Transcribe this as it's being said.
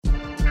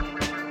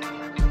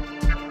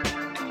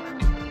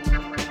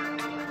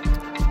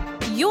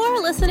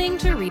You're listening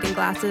to Reading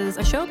Glasses,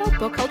 a show about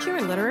book culture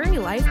and literary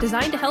life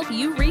designed to help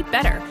you read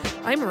better.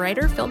 I'm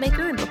writer,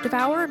 filmmaker, and book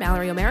devourer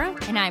Mallory O'Mara.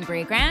 And I'm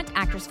Brea Grant,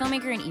 actress,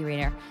 filmmaker, and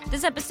e-reader.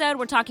 This episode,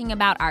 we're talking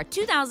about our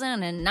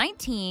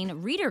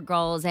 2019 reader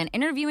goals and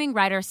interviewing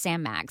writer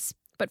Sam Maggs.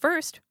 But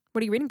first,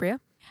 what are you reading, Brea?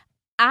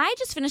 I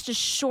just finished a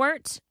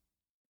short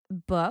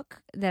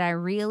book that I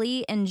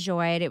really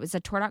enjoyed. It was a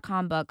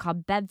Tor.com book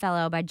called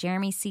Bedfellow by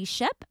Jeremy C.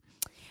 Shipp.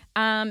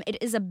 It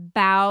is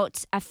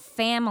about a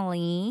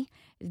family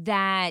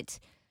that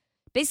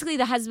basically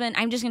the husband,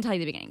 I'm just going to tell you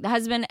the beginning. The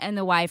husband and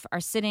the wife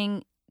are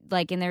sitting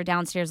like in their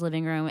downstairs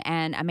living room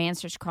and a man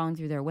starts crawling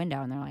through their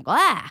window and they're like,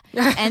 ah!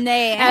 And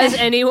they... As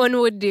anyone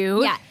would do.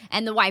 Yeah.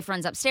 And the wife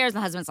runs upstairs and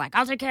the husband's like,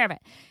 I'll take care of it.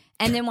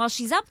 And then while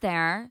she's up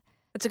there...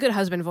 It's a good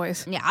husband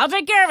voice. Yeah, I'll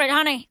take care of it,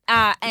 honey.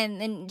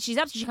 And then she's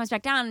up, so she comes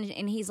back down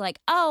and he's like,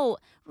 oh,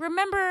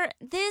 remember,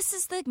 this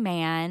is the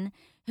man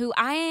who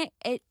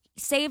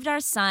saved our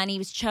son. He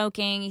was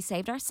choking. He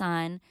saved our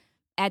son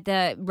at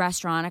the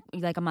restaurant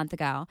like a month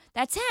ago.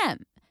 That's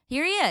him.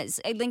 Here he is.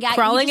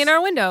 Crawling in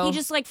our window. He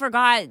just like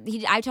forgot.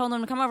 I told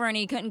him to come over and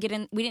he couldn't get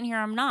in. We didn't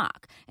hear him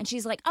knock. And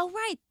she's like, oh,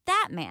 right,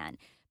 that man.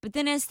 But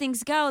then as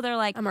things go, they're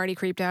like. I'm already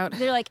creeped out.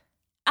 They're like,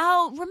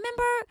 oh,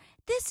 remember,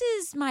 this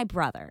is my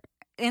brother.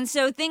 And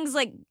so things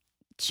like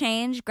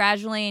change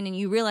gradually and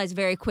you realize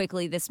very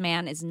quickly this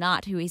man is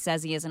not who he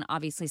says he is and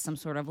obviously some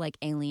sort of like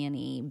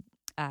alien-y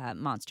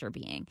monster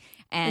being.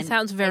 And it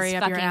sounds very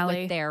up your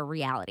alley. With their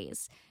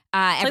realities.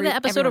 It's like the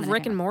episode of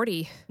Rick and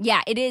Morty.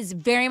 Yeah, it is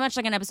very much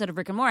like an episode of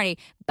Rick and Morty,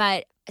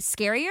 but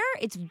scarier.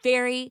 It's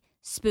very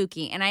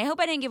spooky. And I hope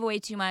I didn't give away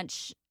too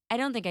much. I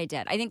don't think I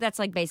did. I think that's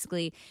like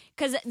basically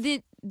because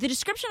the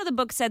description of the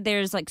book said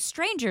there's like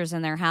strangers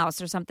in their house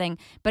or something,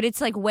 but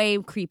it's like way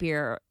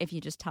creepier if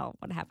you just tell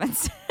what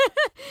happens.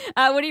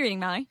 What are you reading,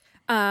 Mallory?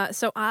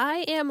 So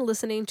I am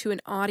listening to an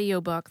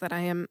audiobook that I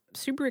am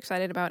super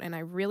excited about, and I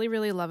really,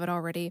 really love it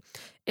already.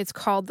 It's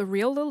called The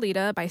Real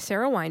Lolita by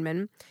Sarah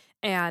Weinman.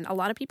 And a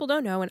lot of people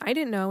don't know, and I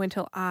didn't know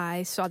until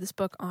I saw this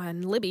book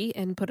on Libby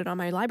and put it on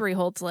my library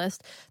holds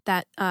list,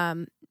 that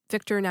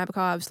Victor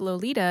Nabokov's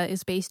Lolita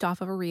is based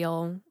off of a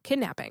real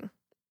kidnapping.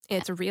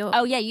 It's a real...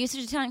 Oh, yeah, you used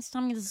to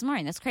tell me this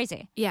morning. That's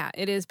crazy. Yeah,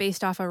 it is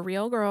based off a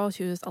real girl.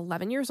 She was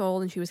 11 years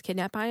old, and she was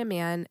kidnapped by a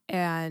man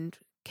and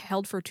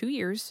held for 2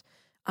 years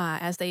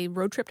as they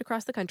road tripped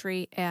across the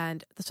country.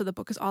 And so the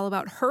book is all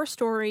about her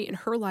story and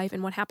her life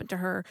and what happened to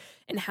her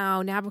and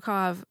how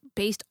Nabokov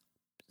based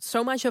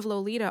so much of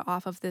Lolita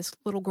off of this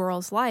little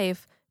girl's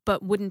life,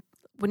 but wouldn't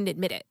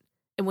admit it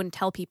and wouldn't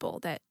tell people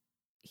that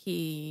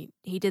he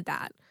did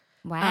that.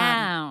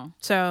 Wow.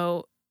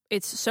 So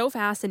it's so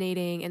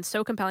fascinating and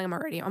so compelling. I'm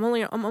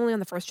only on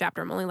the first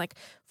chapter. I'm only like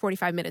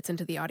 45 minutes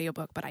into the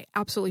audiobook, but I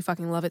absolutely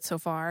fucking love it so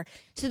far.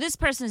 So this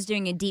person is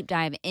doing a deep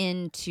dive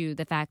into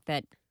the fact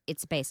that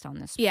it's based on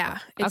this. Yeah.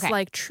 book. It's okay.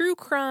 like true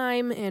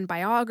crime and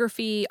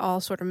biography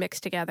all sort of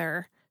mixed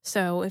together.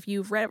 So if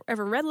you've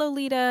ever read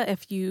Lolita,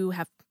 if you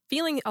have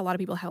a lot of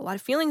people have a lot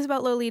of feelings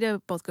about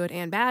Lolita, both good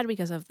and bad,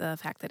 because of the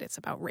fact that it's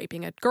about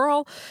raping a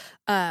girl.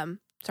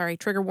 Sorry,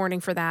 trigger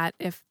warning for that.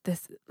 If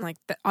this,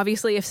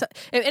 obviously, if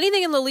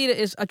anything in Lolita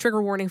is a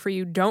trigger warning for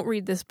you, don't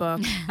read this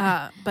book.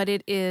 But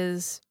it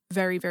is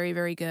very, very,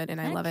 very good,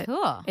 and I love it.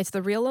 Cool. It's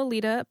The Real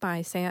Lolita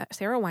by Sarah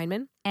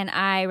Weinman. And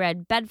I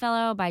read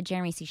Bedfellow by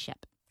Jeremy C.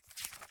 Shipp.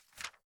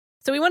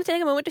 So we want to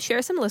take a moment to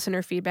share some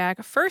listener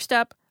feedback. First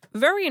up,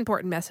 very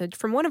important message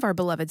from one of our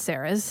beloved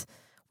Sarahs.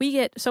 We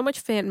get so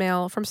much fan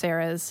mail from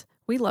Sarahs.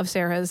 We love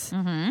Sarahs.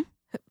 Mm-hmm.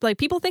 Like,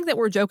 people think that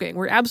we're joking.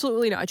 We're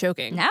absolutely not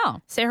joking.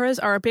 No. Sarahs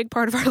are a big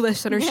part of our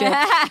listenership,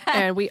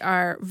 and we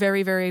are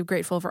very, very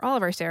grateful for all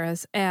of our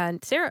Sarahs.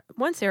 And Sarah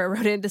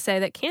wrote in to say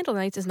that Candle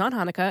Nights is not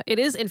Hanukkah. It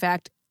is, in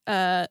fact,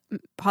 a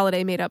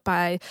holiday made up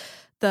by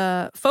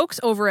the folks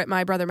over at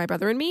My Brother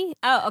and Me.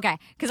 Oh, okay.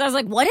 Because I was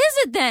like, what is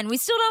it then? We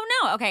still don't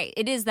know. Okay,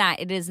 it is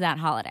that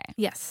holiday.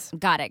 Yes.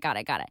 Got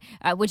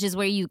it. Which is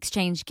where you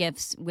exchange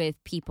gifts with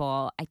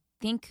people, I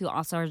think, who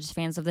also are just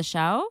fans of the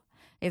show.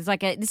 It's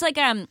like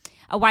a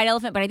white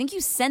elephant, but I think you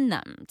send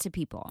them to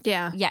people.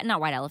 Yeah. Yeah, not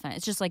white elephant.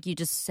 It's just like you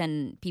just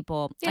send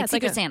people, yeah, like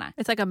Secret Santa.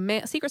 It's like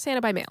a Secret Santa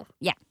by mail.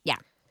 Yeah.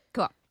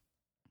 Cool.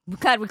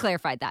 Glad we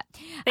clarified that.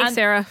 Thanks,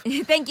 Sarah.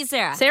 Thank you,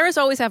 Sarah. Sarahs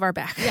always have our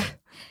back. Yeah.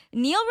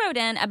 Neil wrote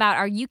in about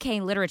our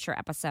UK literature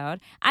episode.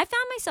 I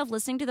found myself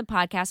listening to the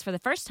podcast for the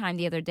first time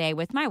the other day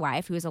with my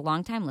wife, who is a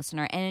longtime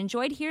listener, and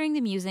enjoyed hearing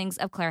the musings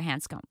of Claire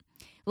Hanscom.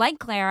 Like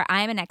Claire,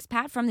 I am an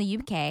expat from the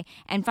UK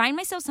and find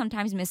myself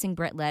sometimes missing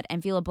Brit Lit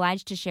and feel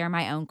obliged to share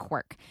my own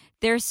quirk.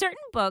 There are certain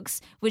books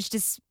which,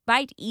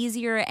 despite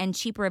easier and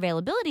cheaper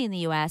availability in the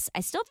US, I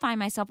still find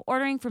myself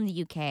ordering from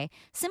the UK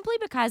simply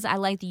because I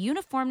like the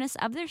uniformness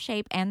of their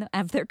shape and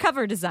of their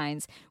cover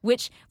designs,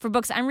 which, for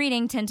books I'm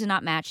reading, tend to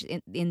not match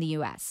in the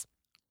US.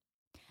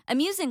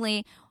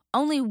 Amusingly,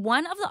 only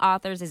one of the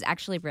authors is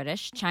actually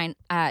British, China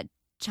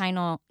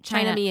Mieville.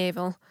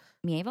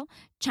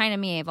 China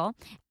Mieville.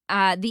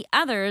 The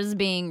others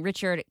being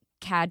Richard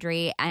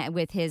Kadri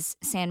with his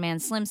Sandman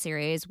Slim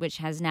series, which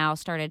has now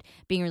started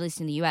being released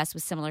in the U.S.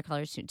 with similar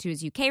colors to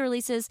his UK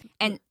releases,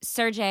 and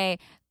Sergei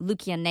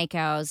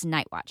Lukianeko's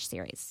Nightwatch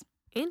series.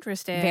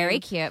 Interesting. Very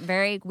cute.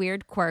 Very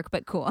weird quirk,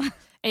 but cool.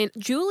 And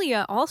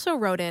Julia also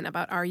wrote in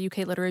about our UK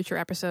literature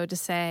episode to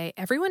say,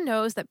 everyone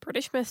knows that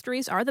British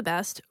mysteries are the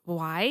best.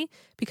 Why?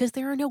 Because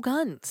there are no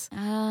guns.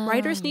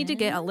 Writers need to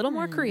get a little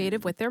more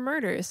creative with their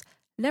murders.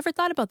 Never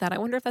thought about that. I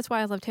wonder if that's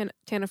why I love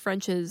Tana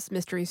French's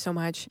mysteries so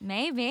much.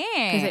 Maybe.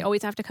 Because they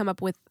always have to come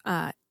up with,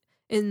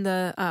 in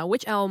the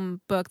Witch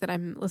Elm book that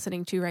I'm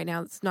listening to right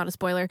now, it's not a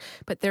spoiler,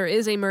 but there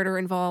is a murder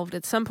involved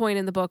at some point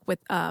in the book with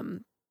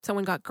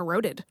someone got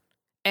garroted.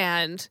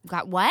 And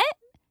Got what?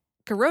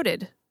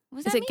 garroted. What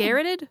Is does that it mean?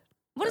 garroted?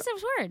 What is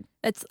this word?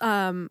 It's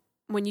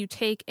when you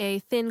take a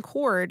thin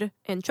cord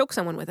and choke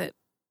someone with it.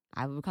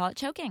 I would call it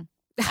choking.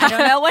 I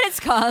don't know what it's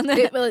called.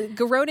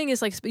 Garroting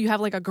is like you have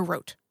like a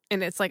garrote,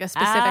 and it's like a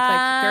specific,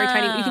 like very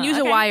tiny. You can use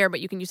a wire, but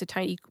you can use a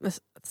tiny,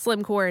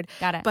 slim cord.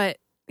 Got it. But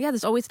yeah,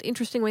 there's always an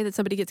interesting way that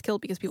somebody gets killed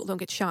because people don't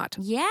get shot.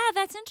 Yeah,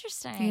 that's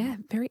interesting. Yeah,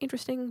 very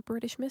interesting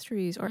British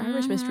mysteries or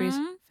Irish mysteries.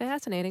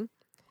 Fascinating.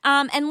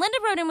 And Linda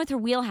wrote in with her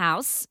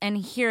wheelhouse, and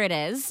here it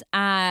is.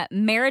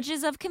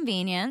 Marriages of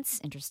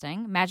Convenience.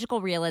 Interesting.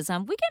 Magical realism.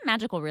 We get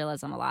magical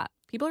realism a lot.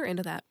 People are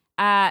into that.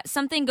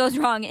 Something Goes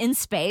Wrong in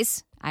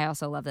Space. I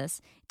also love this.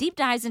 Deep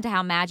dives into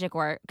how magic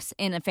works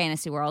in a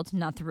fantasy world,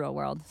 not the real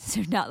world.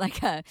 So not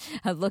like a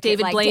look David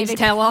at like Blaine's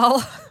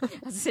tell-all.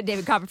 I said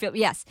David Copperfield.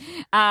 Yes.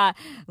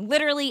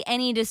 Literally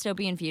any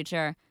dystopian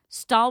future.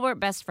 Stalwart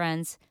best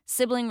friends.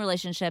 Sibling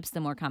relationships.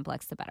 The more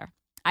complex, the better.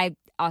 I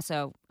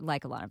also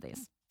like a lot of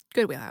these.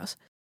 Good wheelhouse.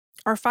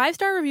 Our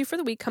 5-star review for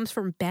the week comes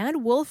from Bad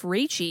Wolf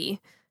Rachie.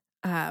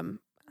 I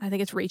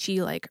think it's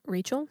Rachie like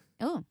Rachel.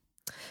 Oh.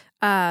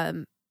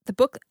 The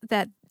book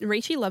that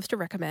Rachie loves to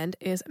recommend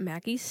is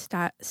Maggie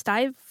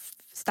Stivator's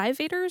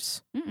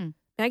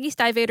Maggie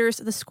Stivator's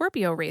The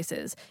Scorpio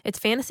Races. It's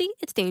fantasy,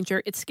 it's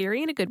danger, it's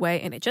scary in a good way,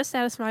 and it just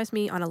satisfies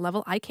me on a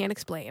level I can't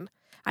explain.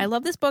 I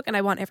love this book, and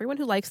I want everyone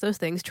who likes those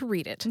things to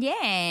read it.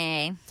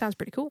 Yay. Sounds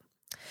pretty cool.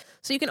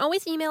 So you can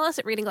always email us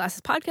at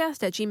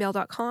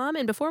readingglassespodcast@gmail.com.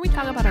 And before we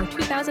talk about our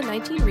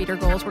 2019 reader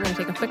goals, we're going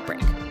to take a quick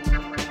break.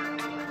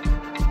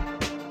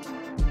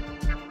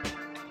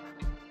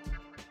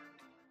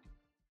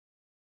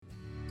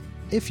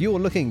 If you're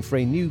looking for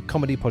a new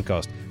comedy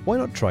podcast, why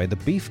not try the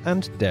Beef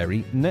and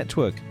Dairy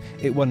Network?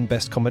 It won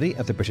Best Comedy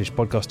at the British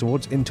Podcast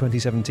Awards in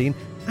 2017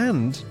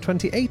 and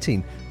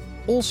 2018.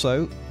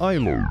 Also,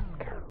 ILO.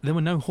 There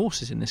were no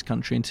horses in this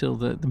country until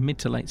the mid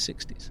to late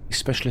 60s.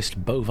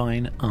 Specialist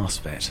bovine arse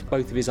vet.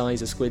 Both of his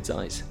eyes are squid's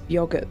eyes.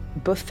 Yogurt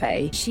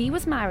buffet. She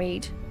was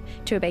married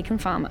to a bacon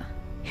farmer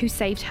who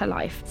saved her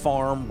life.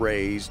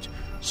 Farm-raised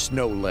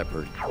snow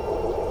leopard.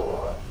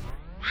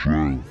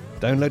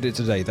 Download it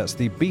today. That's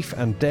the Beef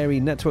and Dairy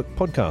Network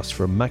podcast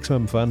from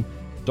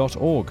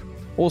MaximumFun.org.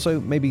 Also,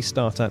 maybe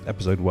start at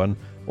episode 1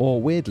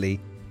 or, weirdly,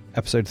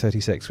 episode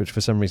 36, which for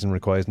some reason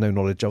requires no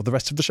knowledge of the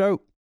rest of the show.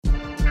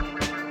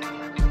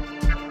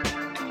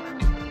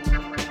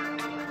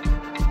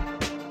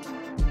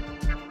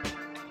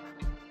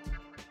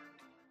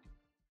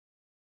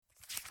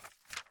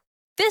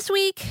 This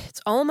week,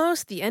 it's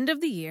almost the end of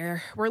the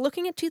year. We're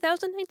looking at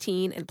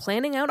 2019 and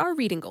planning out our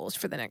reading goals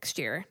for the next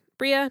year.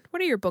 Bria,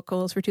 what are your book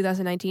goals for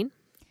 2019?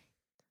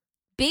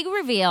 Big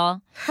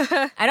reveal.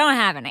 I don't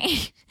have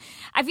any.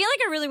 I feel like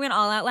I really went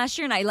all out last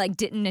year and I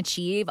didn't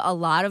achieve a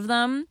lot of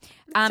them.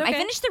 Okay. I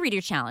finished the reader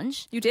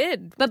challenge. You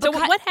did. But so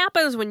what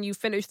happens when you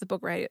finish the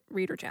book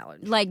reader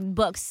challenge?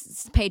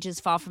 Books pages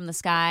fall from the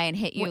sky and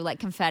hit you like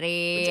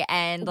confetti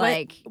and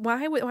why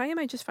am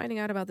I just finding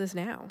out about this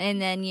now?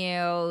 And then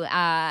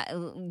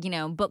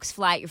books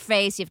fly at your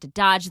face. You have to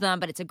dodge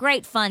them, but it's a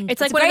great fun. It's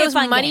like one of those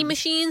money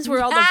machines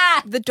where all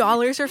the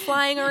dollars are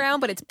flying around,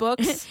 but it's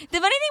books. The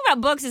funny thing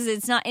about books is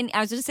it's not. I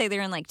was going to say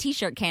they're in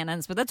t-shirt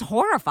cannons, but that's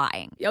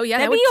horrifying. Oh yeah,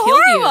 that'd that would be kill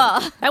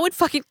horrible. You. That would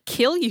fucking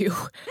kill you.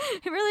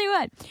 It really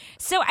would.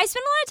 So I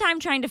spent a lot of time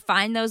trying to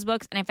find those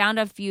books, and I found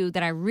a few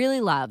that I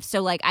really love.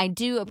 So I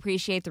do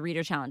appreciate the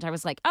reader challenge. I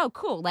was like, oh,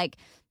 cool.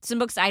 Some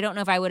books I don't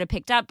know if I would have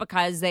picked up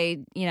because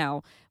they,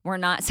 were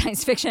not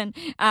science fiction.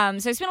 So I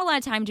spent a lot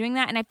of time doing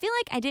that, and I feel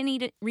like I didn't need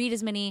to read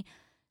as many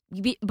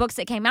books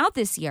that came out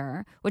this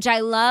year, which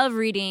I love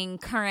reading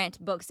current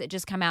books that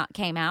just came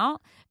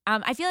out.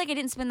 I feel like I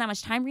didn't spend that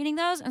much time reading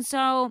those, and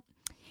so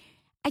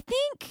I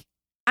think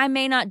I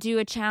may not do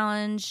a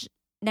challenge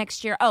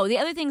next year. Oh, the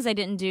other things I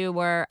didn't do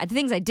were the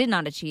things I did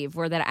not achieve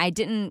were that I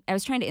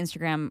was trying to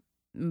Instagram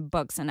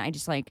books and I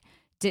just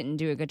didn't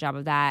do a good job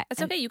of that.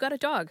 That's okay. You got a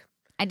dog.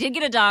 I did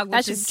get a dog,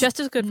 which is just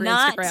as good for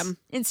not Instagram.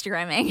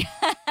 Instagramming.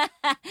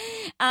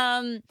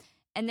 And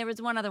there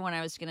was one other one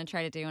I was going to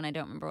try to do and I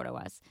don't remember what it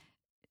was.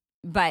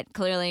 But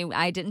clearly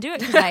I didn't do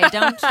it because I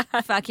don't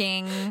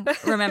fucking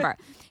remember.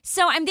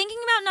 So I'm thinking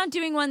about not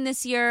doing one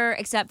this year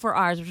except for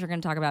ours, which we're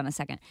going to talk about in a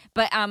second.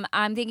 But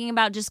I'm thinking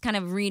about just kind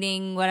of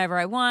reading whatever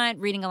I want,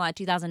 reading a lot of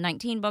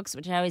 2019 books,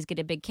 which I always get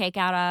a big cake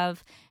out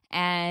of.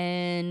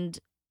 And,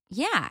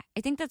 Yeah,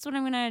 I think that's what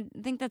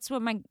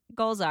my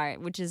goals are,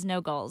 which is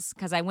no goals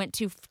because I went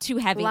too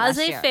heavy last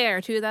year. Laissez-faire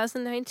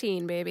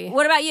 2019, baby.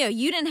 What about you?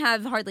 You didn't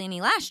have hardly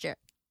any last year.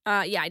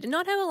 Yeah, I did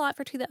not have a lot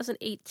for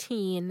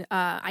 2018.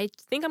 I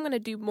think I'm going to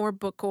do more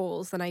book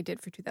goals than I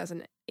did for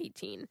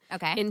 2018.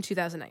 Okay. In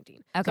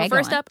 2019. Okay, So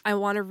first up, I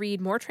want to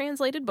read more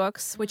translated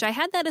books, which I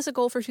had that as a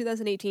goal for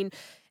 2018,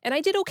 and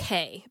I did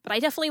okay, but I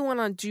definitely want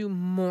to do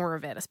more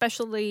of it.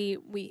 Especially,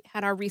 we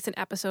had our recent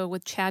episode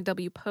with Chad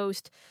W.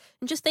 Post,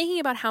 and just thinking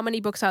about how many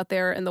books out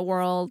there in the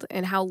world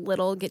and how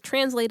little get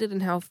translated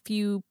and how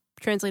few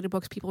translated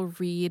books people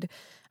read.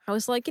 I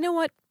was like, you know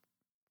what?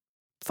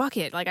 Fuck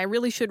it. Like, I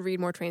really should read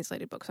more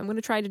translated books. I'm going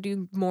to try to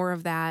do more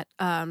of that.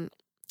 I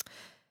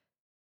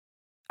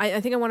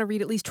think I want to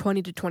read at least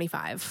 20 to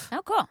 25.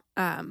 Oh, cool.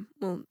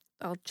 Well,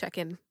 I'll check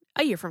in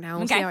a year from now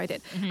and Okay. see how I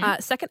did.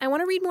 Mhm. Second, I want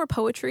to read more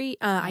poetry.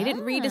 I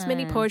didn't read as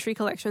many poetry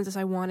collections as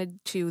I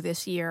wanted to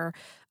this year.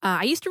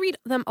 I used to read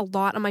them a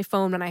lot on my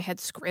phone when I had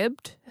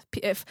Scribd.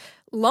 If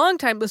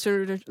longtime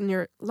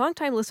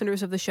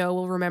listeners of the show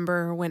will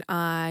remember when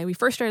we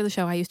first started the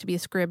show, I used to be a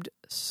Scribd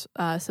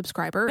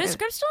subscriber. But is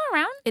Scribd still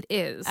around? It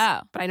is.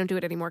 Oh. But I don't do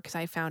it anymore because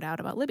I found out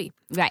about Libby.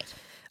 Right.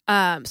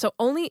 I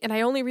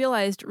only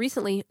realized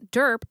recently,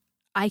 Derp,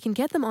 I can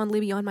get them on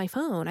Libby on my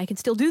phone. I can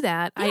still do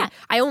that. Yeah.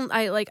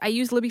 I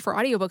use Libby for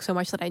audiobooks so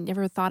much that I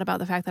never thought about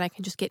the fact that I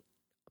can just get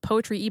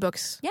poetry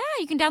ebooks. Yeah,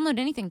 you can download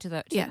anything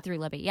through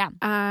Libby. Yeah.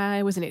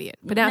 I was an idiot.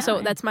 But now, so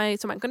I'm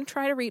going to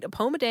try to read a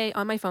poem a day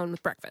on my phone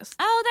with breakfast.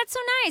 Oh, that's so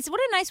nice.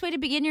 What a nice way to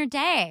begin your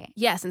day.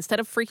 Yes,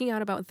 instead of freaking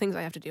out about things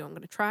I have to do, I'm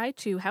going to try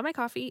to have my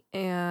coffee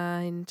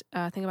and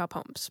think about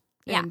poems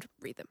and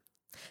read them.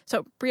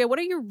 So, Bria, what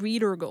are your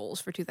reader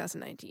goals for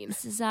 2019?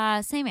 This is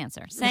same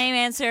answer. Same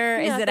answer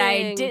is that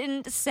I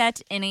didn't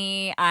set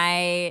any.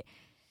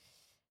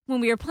 When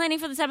we were planning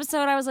for this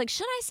episode, I was like,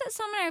 should I set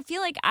something? I feel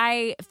like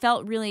I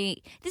felt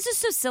really... This is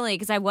so silly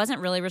because I wasn't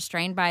really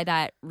restrained by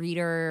that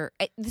reader.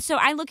 So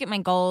I look at my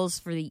goals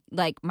for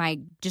my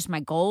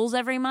goals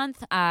every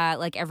month,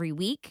 like every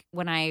week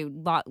when I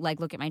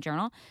look at my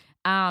journal.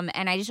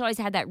 And I just always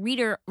had that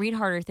read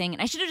harder thing.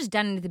 And I should have just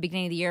done it at the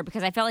beginning of the year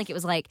because I felt like it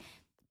was like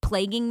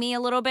plaguing me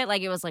a little bit.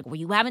 Like it was like, well,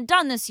 you haven't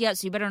done this yet,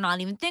 so you better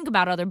not even think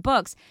about other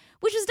books,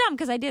 which was dumb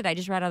because I did. I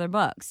just read other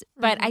books.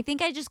 But I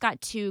think I just got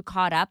too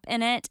caught up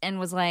in it and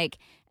was like,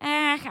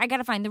 I got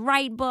to find the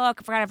right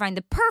book. I got to find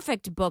the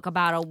perfect book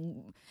about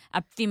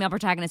a female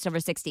protagonist over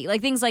 60.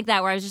 Like things like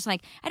that where I was just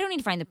like, I don't need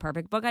to find the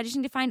perfect book. I just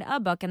need to find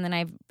a book and then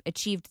I've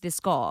achieved this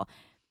goal.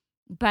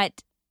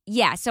 But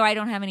yeah, so I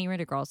don't have any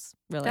reader goals,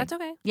 really. That's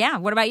okay. Yeah.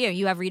 What about you?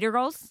 You have reader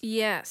goals?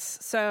 Yes.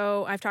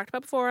 So I've talked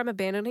about before, I'm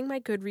abandoning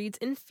my Goodreads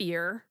in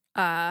fear.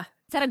 Is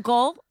that a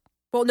goal?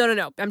 Well,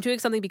 no. I'm doing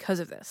something because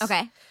of this.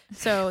 Okay.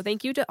 So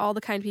thank you to all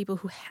the kind people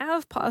who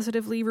have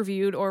positively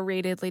reviewed or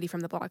rated Lady from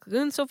the Black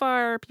Lagoon so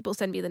far. People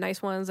send me the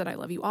nice ones, and I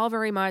love you all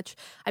very much.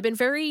 I've been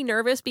very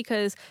nervous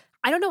because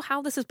I don't know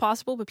how this is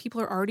possible, but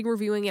people are already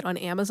reviewing it on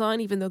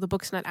Amazon, even though the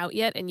book's not out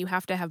yet, and you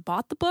have to have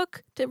bought the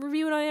book to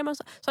review it on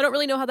Amazon. So I don't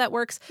really know how that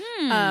works.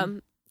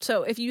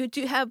 So if you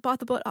do have bought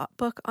the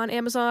book on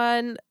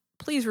Amazon,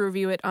 please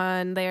review it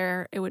on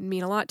there. It would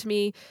mean a lot to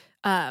me.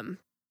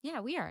 Yeah,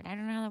 weird. I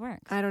don't know how that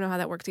works. I don't know how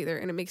that works either,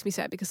 and it makes me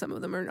sad because some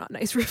of them are not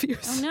nice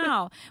reviews. Oh,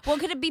 no. Well,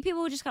 could it be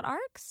people who just got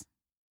ARCs?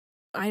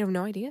 I have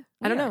no idea.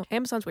 I don't know.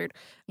 Amazon's weird.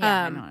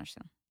 Yeah, I don't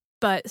understand.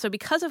 But so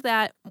because of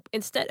that,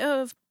 instead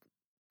of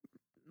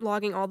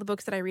logging all the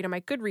books that I read on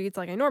my Goodreads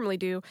like I normally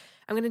do,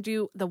 I'm going to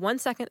do the 1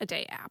 second a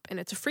day app.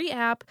 And it's a free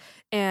app,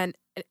 and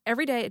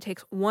every day it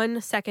takes 1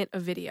 second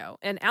of video.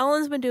 And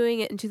Alan's been doing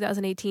it in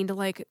 2018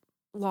 to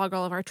log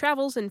all of our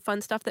travels and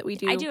fun stuff that we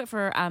do. I do it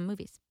for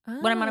movies.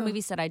 When I'm on a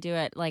movie set, I do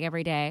it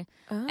every day.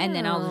 And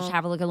then I'll just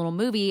have a little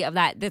movie of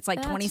that's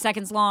 20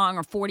 seconds long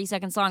or 40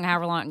 seconds long,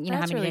 however long, how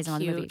many days I'm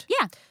on the movie.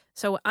 Yeah.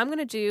 So what I'm going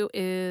to do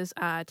is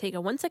take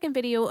a 1 second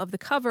video of the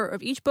cover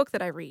of each book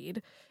that I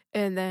read,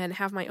 and then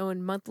have my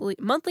own monthly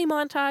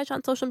montage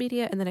on social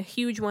media, and then a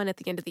huge one at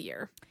the end of the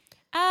year.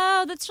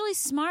 Oh, that's really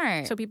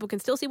smart. So people can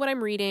still see what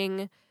I'm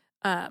reading.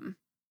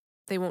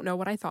 They won't know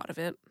what I thought of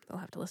it. They'll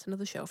have to listen to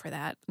the show for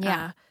that.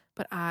 Yeah.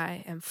 But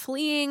I am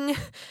fleeing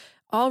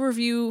all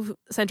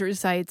review-centered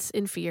sites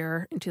in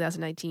fear in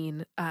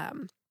 2019.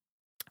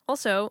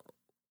 Also,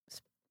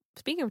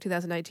 speaking of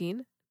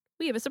 2019,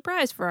 we have a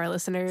surprise for our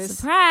listeners.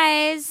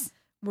 Surprise!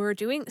 We're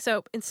doing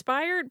so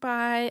inspired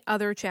by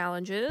other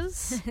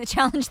challenges. The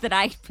challenge that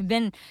I've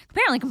been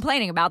apparently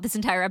complaining about this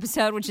entire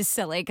episode, which is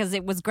silly because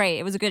it was great.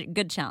 It was a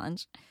good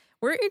challenge.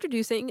 We're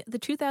introducing the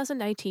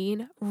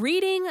 2019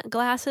 Reading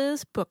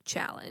Glasses Book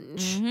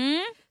Challenge.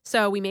 Mm-hmm.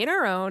 So we made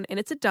our own, and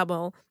it's a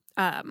double.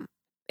 And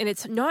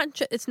it's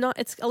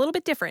a little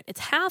bit different.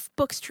 It's half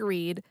books to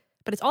read,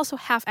 but it's also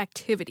half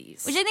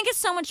activities. Which I think is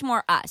so much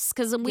more us,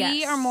 because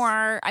we are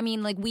more,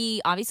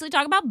 we obviously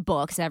talk about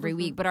books every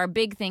week, but our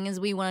big thing is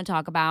we want to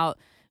talk about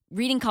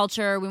reading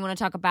culture. We want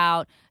to talk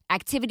about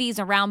activities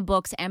around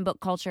books and book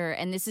culture.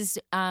 And this is,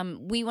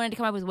 we wanted to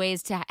come up with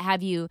ways to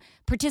have you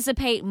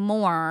participate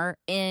more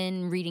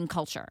in reading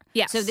culture.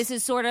 Yes. So this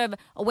is sort of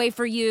a way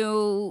for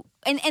you,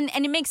 and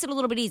it makes it a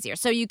little bit easier.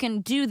 So you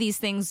can do these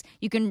things.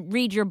 You can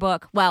read your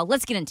book. Well,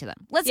 let's get into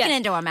them. Let's get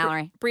into them,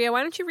 Mallory. Bria,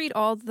 why don't you read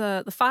all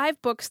the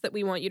 5 books that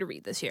we want you to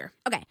read this year?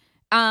 Okay.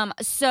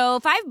 So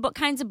 5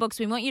 kinds of books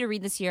we want you to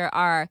read this year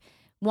are,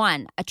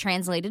 1, a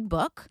translated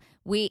book.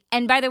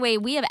 And by the way,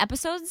 we have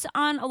episodes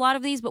on a lot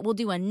of these, but we'll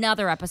do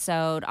another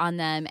episode on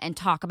them and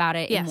talk about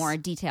it in more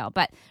detail.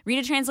 But read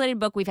a translated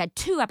book. We've had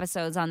 2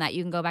 episodes on that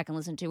you can go back and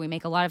listen to. We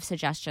make a lot of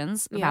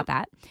suggestions about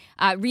that.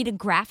 Read a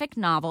graphic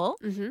novel,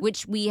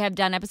 which we have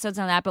done episodes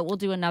on that, but we'll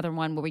do another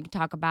one where we can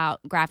talk about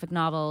graphic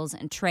novels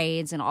and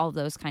trades and all of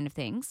those kind of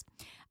things.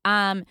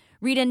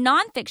 Read a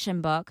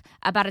nonfiction book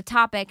about a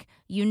topic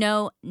you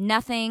know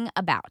nothing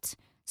about.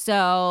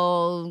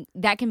 So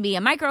that can be a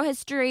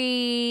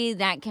microhistory,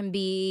 that can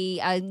be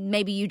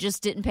maybe you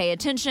just didn't pay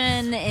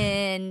attention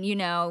in,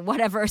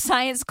 whatever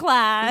science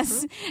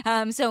class.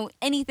 So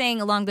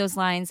anything along those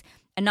lines,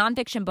 a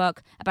nonfiction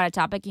book about a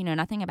topic you know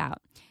nothing about.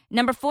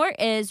 Number 4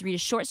 is read a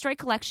short story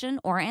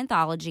collection or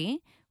anthology,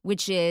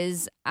 which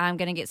is, I'm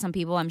going to get some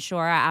people, I'm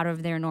sure, out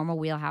of their normal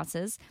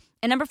wheelhouses.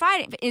 And number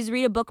 5 is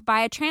read a book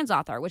by a trans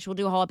author, which we'll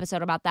do a whole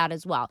episode about that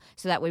as well.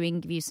 So that way we can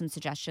give you some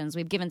suggestions.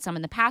 We've given some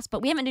in the past,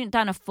 but we haven't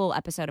done a full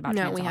episode about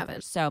trans authors.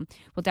 Haven't. So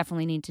we'll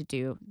definitely need to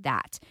do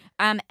that.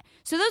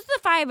 So those are the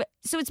 5.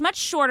 So it's much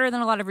shorter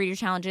than a lot of reader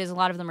challenges. A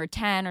lot of them are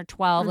 10 or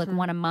 12, like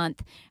one a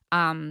month.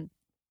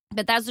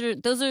 But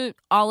those are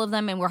all of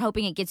them, and we're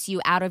hoping it gets you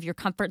out of your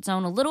comfort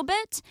zone a little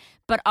bit,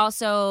 but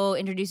also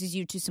introduces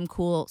you to some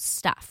cool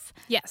stuff.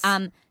 Yes.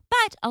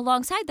 But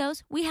alongside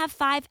those, we have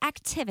 5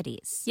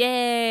 activities.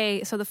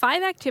 Yay! So the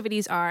 5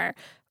 activities are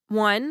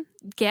 1,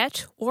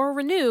 get or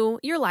renew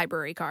your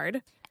library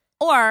card.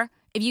 Or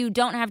if you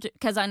don't have to,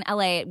 because on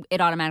LA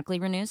it automatically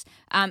renews,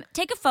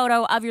 take a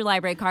photo of your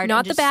library card.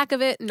 Not the back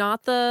of it,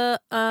 not the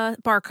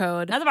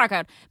barcode. Not the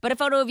barcode, but a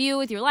photo of you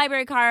with your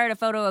library card, a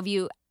photo of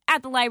you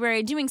at the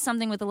library doing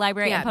something with the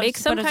library, and make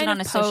some kind on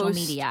of a social post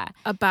media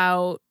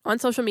on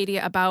social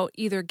media about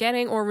either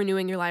getting or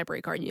renewing your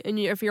library card. And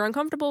if you're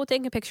uncomfortable with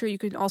taking a picture, you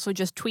can also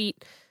just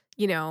tweet,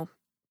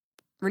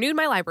 renewed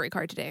my library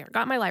card today or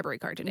got my library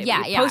card today.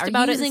 Post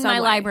about using my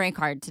library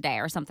card today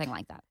or something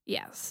like that.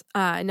 Yes.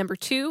 Number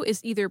 2 is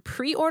either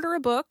pre-order a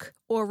book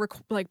or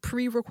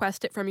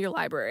pre-request it from your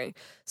library.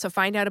 So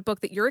find out a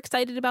book that you're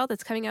excited about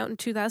that's coming out in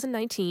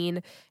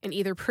 2019 and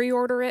either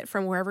pre-order it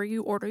from wherever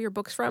you order your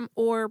books from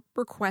or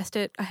request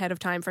it ahead of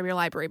time from your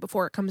library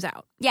before it comes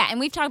out. Yeah, and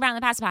we've talked about in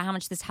the past about how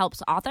much this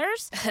helps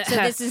authors. So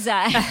this is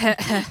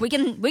we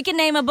can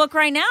name a book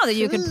right now that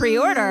you can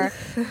pre-order.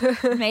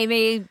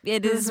 Maybe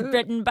it is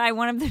written by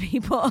one of the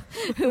people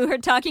who are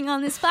talking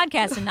on this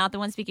podcast and not the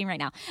one speaking right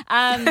now.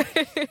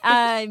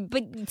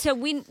 But so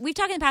we've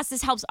talked in the past,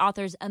 this helps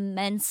authors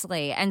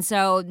immensely. And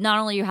so not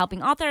only are you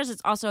helping authors,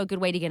 it's also a good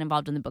way to get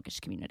involved in the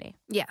bookish community.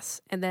 Yes.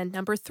 And then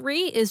number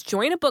 3 is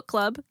join a book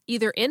club,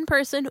 either in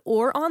person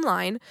or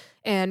online.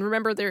 And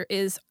remember, there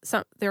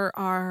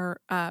are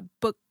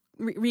book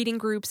reading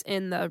groups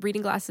in the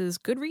Reading Glasses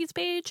Goodreads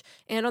page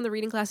and on the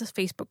Reading Glasses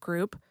Facebook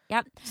group.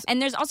 Yep. And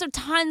there's also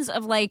tons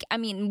of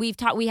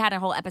we had a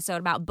whole episode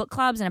about book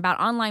clubs and about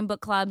online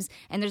book clubs,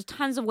 and there's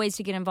tons of ways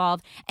to get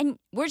involved. And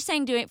we're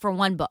saying do it for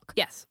one book.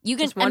 Yes. You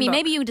can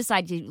maybe you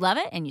decide you love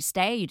it and you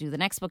stay, you do the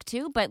next book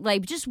too, but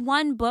just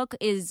one book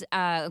is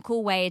a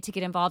cool way to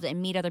get involved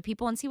and meet other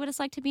people and see what it's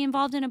like to be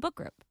involved in a book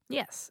group.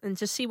 Yes. And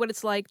just see what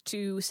it's like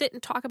to sit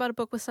and talk about a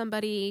book with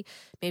somebody.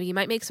 Maybe you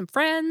might make some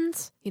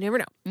friends. You never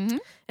know. Mm-hmm.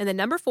 And then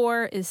number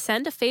 4 is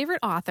send a favorite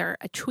author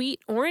a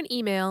tweet or an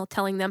email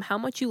telling them how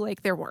much you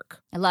like their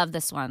work. I love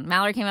this one.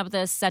 Mallory came up with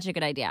this. Such a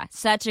good idea.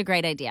 Such a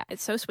great idea.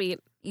 It's so sweet.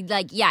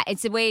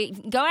 It's a way,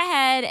 go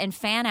ahead and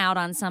fan out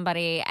on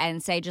somebody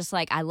and say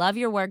I love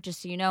your work,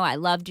 just so you know, I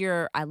loved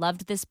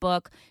this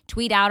book.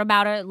 Tweet out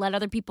about it, let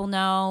other people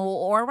know,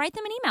 or write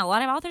them an email. A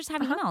lot of authors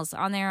have emails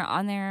on their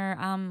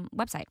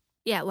website.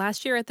 Yeah,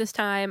 last year at this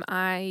time,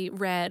 I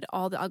read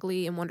All the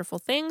Ugly and Wonderful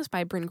Things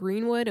by Bryn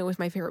Greenwood. It was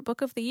my favorite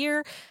book of the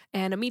year.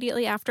 And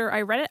immediately after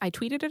I read it, I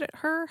tweeted it at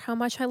her how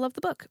much I loved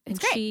the book.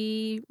 And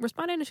she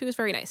responded, and she was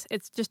very nice.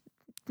 It's just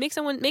make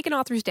an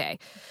author's day.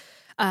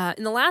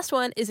 And the last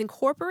one is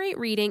incorporate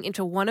reading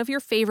into one of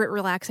your favorite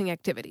relaxing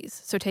activities.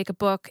 So take a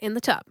book in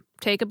the tub.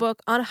 Take a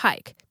book on a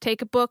hike.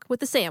 Take a book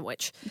with a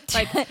sandwich.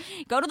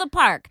 Go to the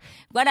park.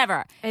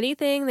 Whatever.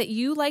 Anything that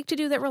you like to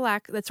do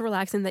that's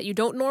relaxing that you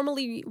don't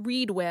normally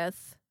read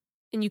with.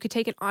 And you could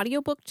take an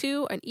audiobook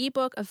too, an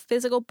ebook, a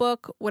physical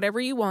book, whatever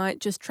you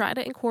want. Just try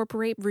to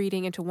incorporate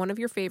reading into one of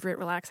your favorite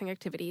relaxing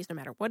activities, no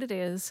matter what it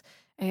is.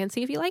 and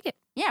see if you like it.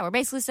 Yeah, we're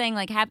basically saying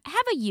like have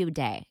a you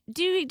day.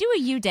 Do a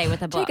you day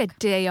with a book. Take a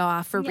day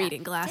off for Yeah.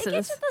 reading glasses. Take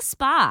it to the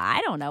spa.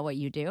 I don't know what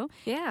you do.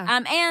 Yeah.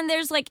 And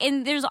there's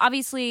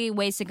obviously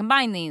ways to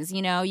combine these.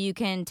 You know, you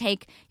can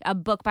take a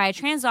book by a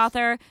trans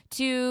author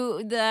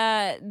to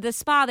the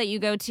spa that you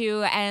go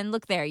to, and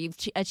look there, you've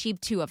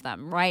achieved 2 of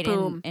them right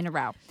in a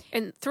row.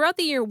 And throughout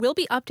the year, we'll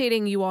be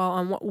updating you all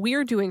on what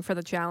we're doing for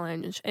the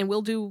challenge. And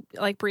we'll do,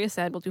 like Bria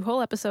said, we'll do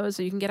whole episodes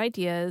so you can get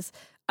ideas.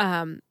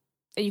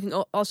 And you can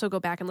also go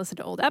back and listen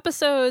to old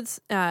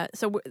episodes.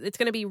 So it's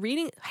going to be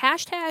 #Reading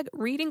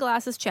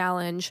Glasses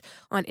Challenge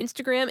on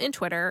Instagram and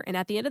Twitter. And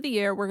at the end of the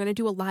year, we're going to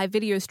do a live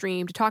video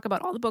stream to talk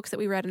about all the books that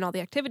we read and all the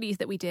activities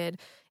that we did.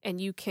 And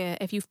you can,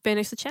 if you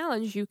finish the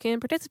challenge, you can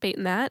participate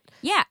in that.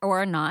 Yeah,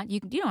 or not. You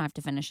don't have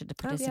to finish it to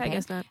participate. Yeah, I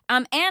guess not.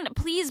 And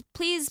please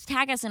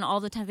tag us in all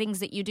the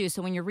things that you do.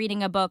 So when you're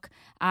reading a book,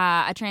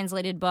 a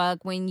translated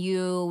book, when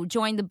you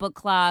join the book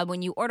club,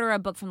 when you order a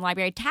book from the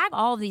library, tag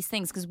all of these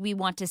things because we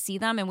want to see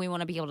them and we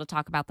want to be able to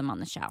talk about them on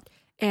the show.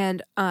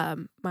 And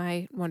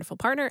my wonderful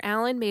partner,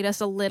 Alan, made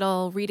us a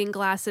little reading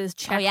glasses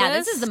checklist. Oh, yeah,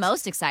 this is the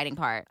most exciting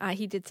part.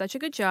 He did such a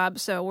good job.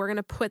 So we're going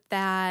to put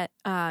that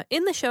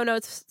in the show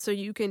notes so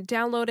you can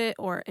download it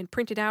and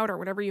print it out or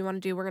whatever you want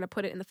to do. We're going to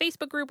put it in the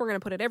Facebook group. We're going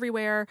to put it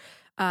everywhere.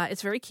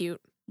 It's very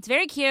cute. It's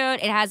very cute.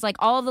 It has like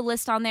all of the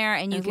list on there,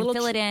 and you can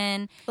fill it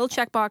in. Little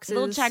check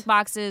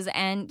boxes.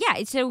 And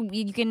yeah, so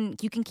you can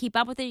keep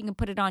up with it. You can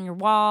put it on your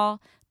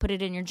wall, put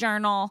it in your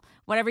journal,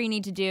 whatever you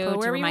need to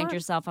do to remind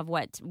yourself of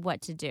what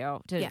to do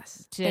to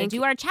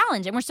do our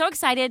challenge. And we're so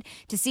excited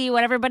to see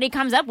what everybody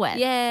comes up with.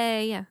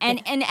 Yay! Yeah.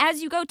 And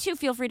as you go too,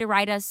 feel free to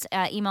write us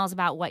emails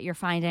about what you're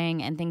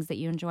finding and things that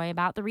you enjoy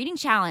about the reading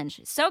challenge.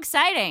 So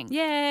exciting!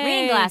 Yay!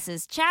 Reading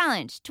Glasses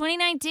Challenge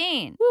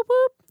 2019. Whoop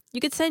whoop. You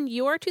could send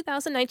your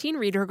 2019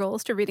 reader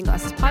goals to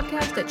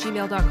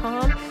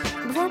readingglassespodcast@gmail.com.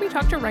 And before we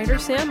talk to writer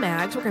Sam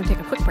Maggs, we're going to take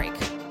a quick break.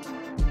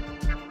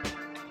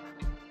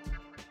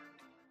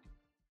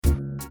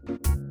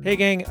 Hey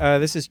gang,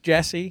 this is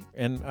Jesse,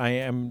 and I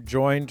am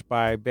joined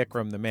by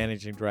Bikram, the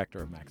managing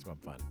director of Maximum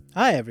Fun.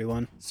 Hi,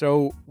 everyone.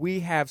 So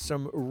we have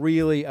some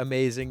really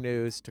amazing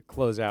news to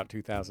close out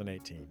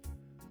 2018.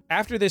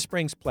 After this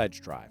spring's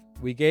pledge drive,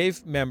 we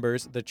gave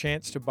members the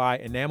chance to buy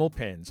enamel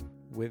pins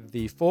with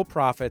the full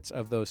profits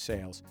of those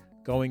sales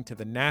going to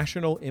the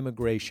National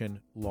Immigration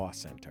Law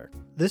Center.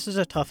 This is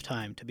a tough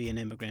time to be an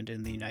immigrant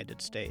in the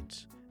United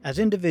States. As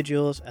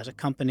individuals, as a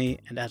company,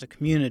 and as a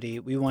community,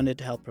 we wanted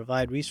to help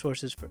provide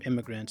resources for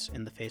immigrants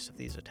in the face of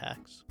these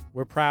attacks.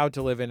 We're proud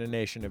to live in a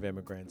nation of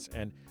immigrants,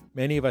 and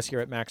many of us here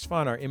at Max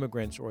Fun are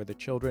immigrants or the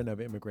children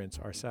of immigrants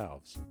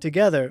ourselves.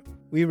 Together,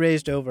 we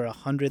raised over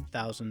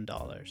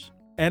 $100,000.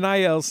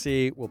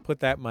 NILC will put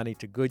that money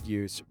to good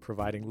use,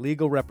 providing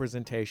legal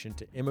representation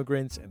to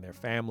immigrants and their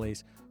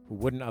families who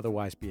wouldn't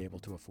otherwise be able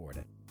to afford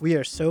it. We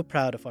are so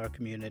proud of our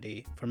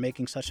community for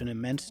making such an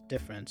immense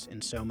difference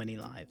in so many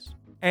lives.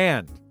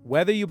 And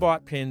whether you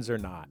bought pins or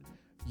not,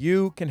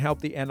 you can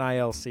help the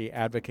NILC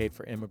advocate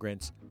for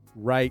immigrants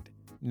right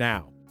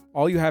now.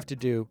 All you have to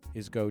do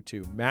is go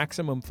to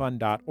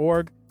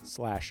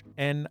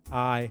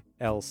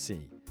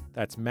MaximumFun.org/NILC.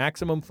 That's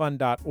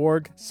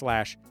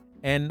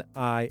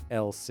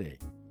MaximumFun.org/NILC.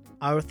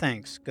 Our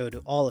thanks go to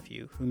all of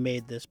you who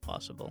made this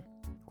possible.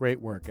 Great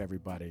work,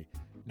 everybody,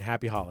 and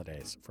happy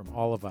holidays from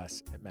all of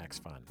us at Max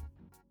Fun.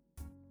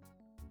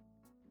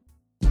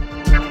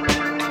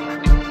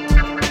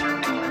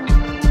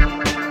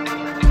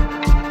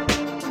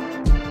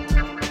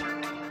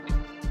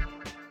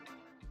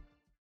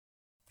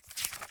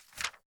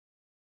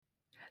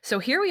 So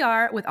here we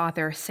are with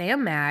author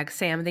Sam Maggs.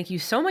 Sam, thank you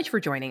so much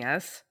for joining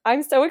us.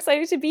 I'm so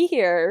excited to be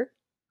here.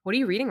 What are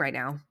you reading right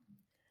now?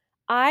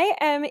 I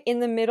am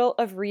in the middle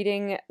of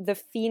reading The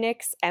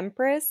Phoenix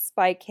Empress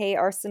by Kay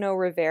Arsenault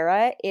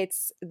Rivera.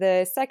 It's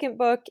the second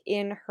book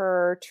in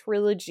her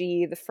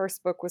trilogy. The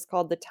first book was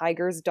called The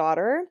Tiger's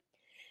Daughter.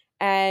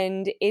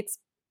 And it's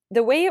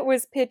the way it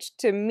was pitched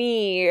to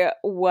me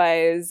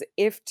was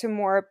if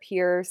Tamora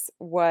Pierce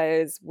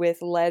was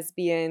with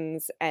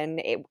lesbians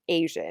and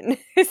Asian,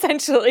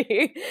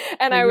 essentially.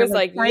 And I was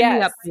like,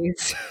 yes,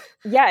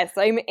 yes,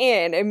 I'm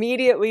in,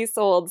 immediately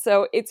sold.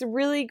 So it's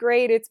really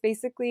great. It's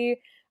basically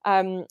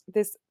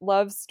this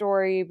love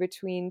story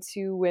between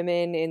two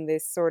women in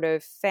this sort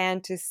of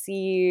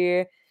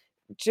fantasy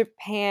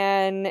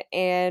Japan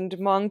and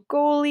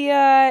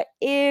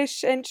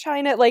Mongolia-ish and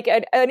China, like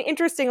an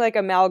interesting like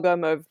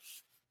amalgam of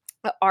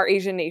our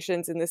Asian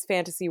nations in this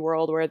fantasy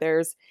world where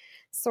there's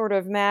sort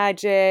of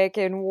magic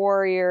and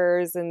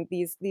warriors and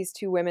these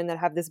two women that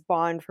have this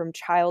bond from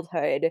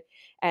childhood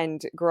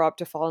and grow up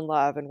to fall in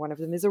love. And one of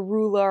them is a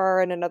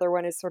ruler and another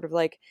one is sort of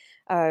like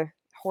a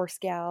horse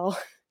gal,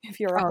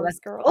 if you're a horse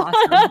girl.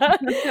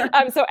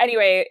 Awesome. So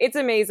anyway, it's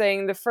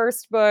amazing. The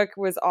first book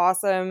was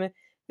awesome.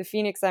 The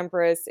Phoenix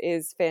Empress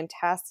is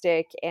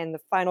fantastic, and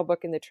the final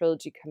book in the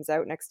trilogy comes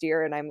out next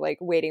year, and I'm like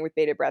waiting with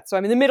bated breath. So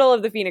I'm in the middle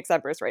of The Phoenix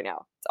Empress right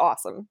now. It's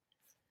awesome.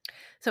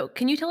 So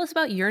can you tell us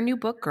about your new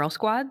book, Girl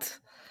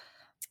Squads?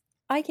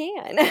 I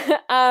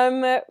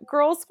can.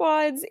 Girl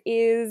Squads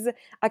is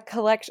a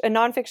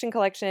nonfiction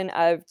collection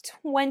of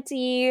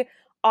 20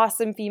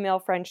 awesome female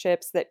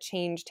friendships that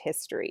changed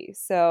history.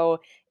 So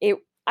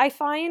I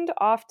find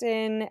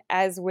often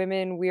as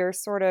women, we're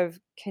sort of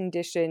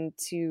conditioned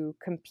to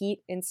compete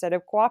instead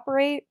of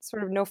cooperate,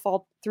 sort of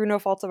through no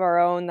fault of our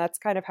own. That's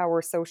kind of how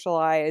we're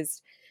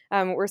socialized.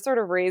 We're sort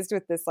of raised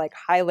with this like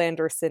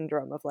Highlander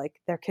syndrome of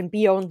like, there can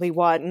be only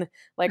one,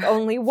 like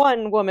only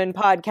one woman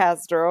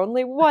podcaster,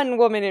 only one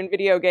woman in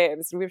video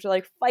games. And we have to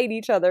like fight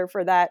each other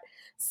for that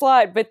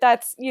slot. But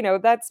that's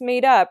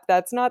made up.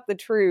 That's not the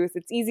truth.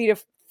 It's easy to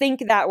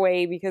think that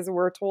way because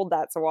we're told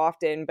that so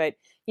often. But,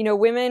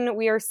 women,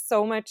 we are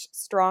so much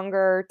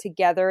stronger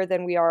together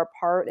than we are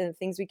apart. And the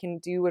things we can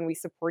do when we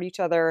support each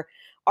other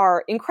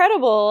are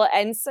incredible.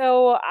 And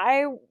so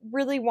I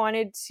really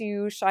wanted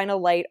to shine a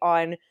light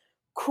on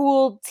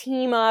cool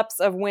team ups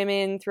of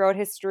women throughout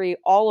history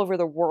all over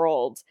the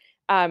world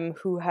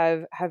who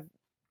have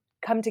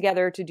come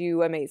together to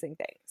do amazing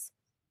things.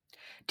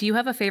 Do you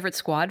have a favorite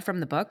squad from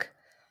the book?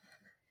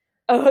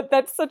 Oh,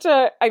 that's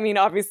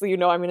obviously, I'm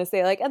going to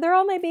say like, they're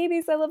all my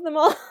babies. I love them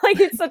all. Like,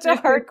 it's such a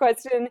hard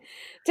question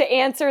to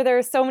answer. There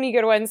are so many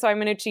good ones. So I'm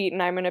going to cheat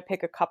and I'm going to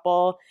pick a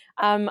couple.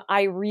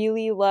 I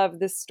really love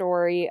the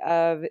story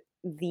of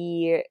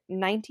the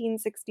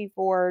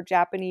 1964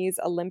 Japanese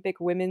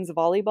Olympic women's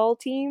volleyball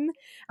team.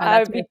 Oh,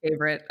 that's my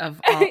favorite of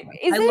all. I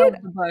love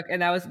the book,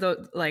 and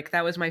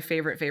that was my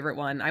favorite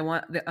one. I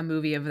want a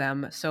movie of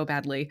them so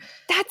badly.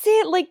 That's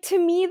it. Like, to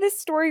me, this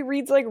story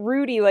reads like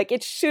Rudy. Like,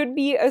 it should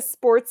be a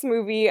sports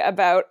movie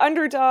about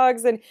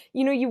underdogs, and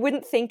you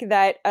wouldn't think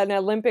that an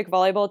Olympic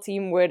volleyball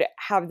team would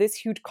have this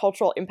huge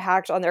cultural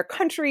impact on their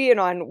country and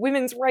on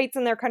women's rights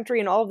in their country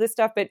and all of this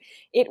stuff. But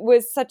it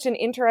was such an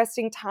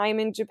interesting time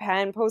in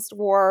Japan post-war,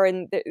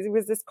 and it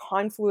was this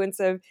confluence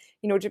of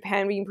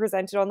Japan being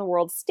presented on the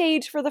world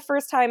stage for the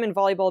first time and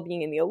volleyball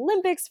being in the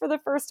Olympics for the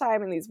first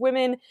time, and these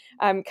women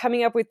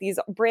coming up with these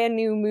brand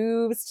new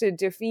moves to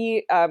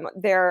defeat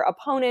their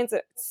opponents.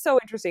 It's so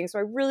interesting. So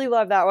I really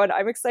love that one.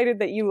 I'm excited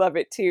that you love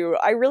it too.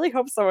 I really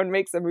hope someone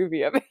makes a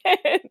movie of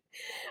it.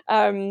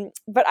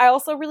 But I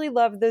also really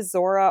love the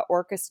Zora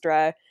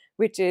Orchestra,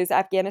 which is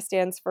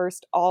Afghanistan's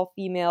first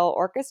all-female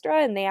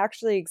orchestra, and they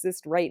actually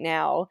exist right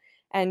now.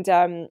 And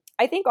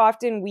I think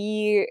often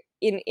we,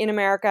 in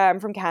America, I'm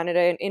from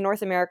Canada, in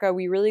North America,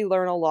 we really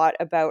learn a lot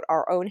about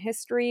our own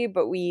history,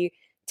 but we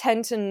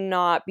tend to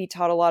not be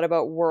taught a lot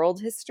about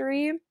world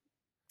history.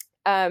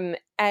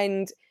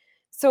 And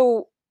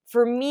so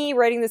for me,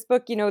 writing this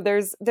book,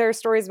 there are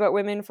stories about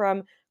women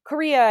from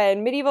Korea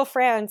and medieval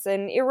France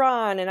and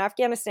Iran and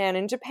Afghanistan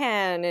and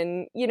Japan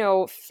and,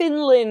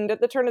 Finland at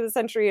the turn of the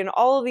century and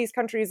all of these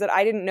countries that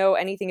I didn't know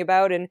anything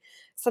about. And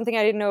something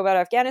I didn't know about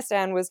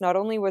Afghanistan was not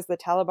only was the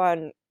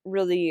Taliban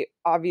really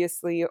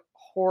obviously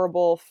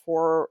horrible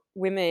for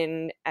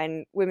women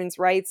and women's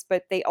rights,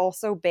 but they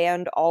also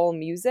banned all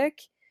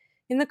music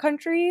in the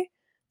country.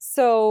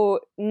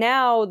 So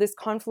now this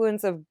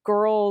confluence of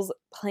girls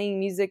playing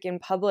music in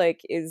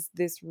public is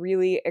this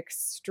really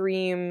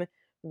extreme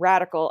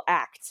radical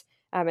act,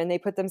 and they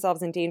put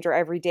themselves in danger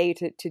every day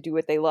to do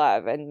what they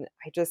love. And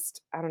I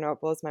don't know, it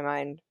blows my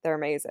mind. They're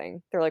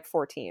amazing. They're like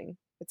 14.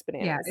 It's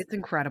bananas. Yeah, it's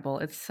incredible.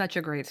 It's such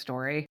a great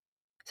story.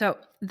 So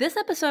this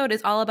episode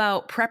is all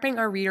about prepping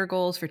our reader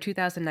goals for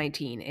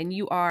 2019, and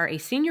you are a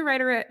senior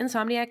writer at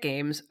Insomniac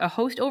Games, a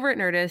host over at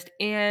Nerdist,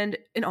 and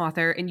an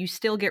author, and you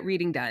still get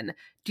reading done.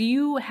 Do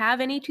you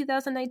have any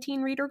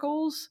 2019 reader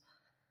goals?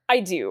 I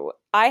do.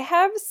 I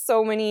have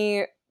so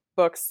many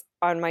books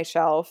on my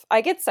shelf.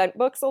 I get sent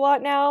books a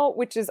lot now,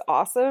 which is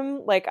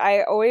awesome. Like,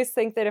 I always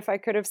think that if I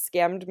could have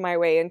scammed my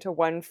way into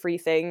one free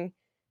thing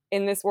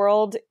in this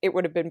world, it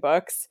would have been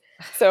books.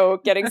 So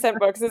getting sent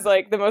books is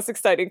like the most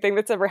exciting thing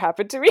that's ever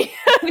happened to me.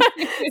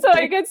 So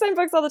I get sent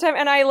books all the time,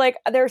 and I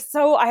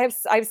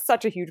have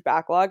such a huge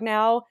backlog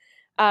now.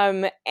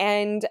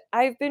 And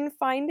I've been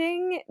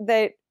finding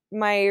that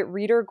my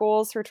reader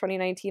goals for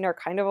 2019 are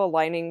kind of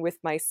aligning with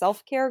my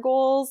self-care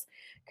goals,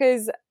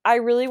 because I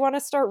really want to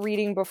start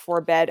reading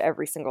before bed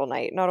every single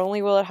night. Not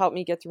only will it help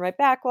me get through my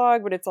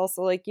backlog, but it's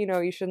also like,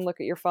 you shouldn't look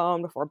at your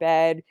phone before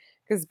bed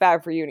because it's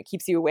bad for you and it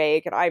keeps you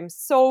awake. And I'm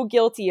so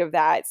guilty of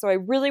that. So I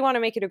really want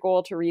to make it a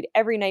goal to read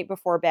every night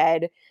before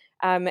bed.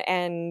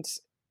 And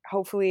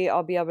hopefully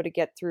I'll be able to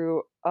get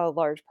through a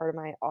large part of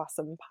my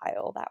awesome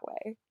pile that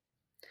way.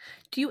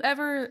 Do you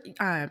ever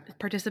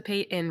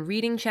participate in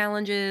reading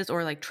challenges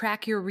or like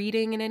track your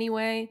reading in any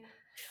way?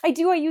 I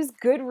do. I use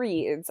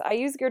Goodreads. I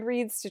use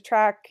Goodreads to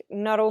track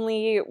not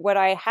only what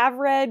I have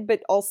read,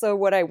 but also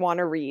what I want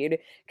to read.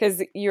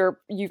 Because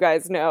you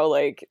guys know,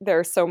 like, there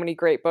are so many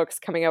great books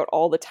coming out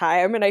all the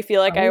time. And I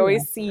feel like I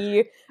always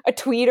see a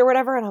tweet or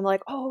whatever, and I'm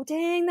like, oh,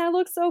 dang, that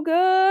looks so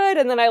good.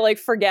 And then I like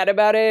forget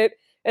about it.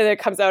 And then it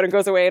comes out and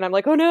goes away. And I'm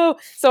like, oh no.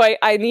 So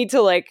I need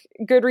to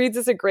Goodreads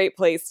is a great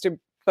place to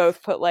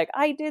both put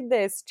I did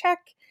this, check.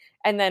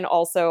 And then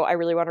also I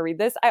really want to read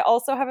this. I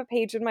also have a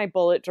page in my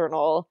bullet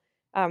journal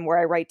where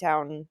I write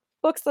down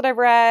books that I've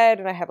read,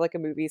 and I have like a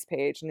movies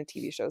page and a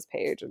TV shows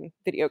page and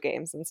video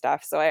games and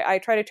stuff. So I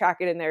try to track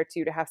it in there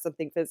too, to have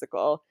something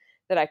physical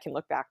that I can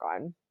look back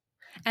on.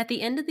 At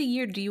the end of the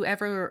year, do you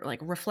ever like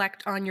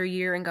reflect on your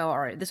year and go, all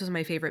right, this was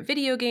my favorite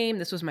video game,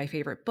 this was my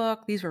favorite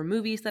book, these were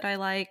movies that I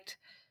liked?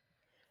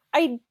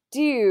 I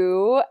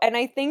do. And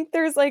I think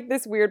there's like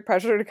this weird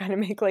pressure to kind of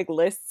make like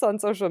lists on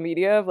social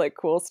media of like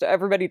cool stuff.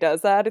 Everybody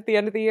does that at the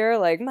end of the year.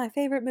 Like, my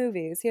favorite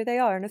movies, here they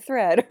are in a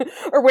thread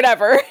or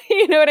whatever.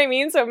 You know what I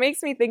mean? So it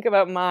makes me think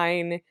about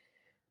mine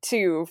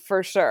too,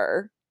 for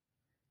sure.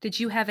 Did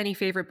you have any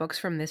favorite books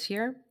from this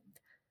year?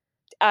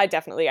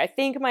 Definitely. I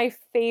think my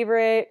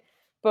favorite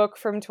book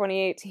from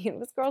 2018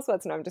 was Girl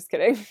Sweats. No, I'm just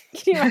kidding.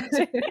 Can you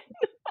imagine?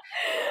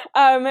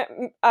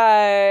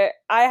 I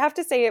have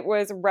to say it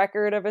was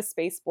Record of a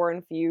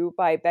Spaceborne Few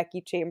by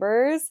Becky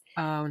Chambers.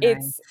 Oh,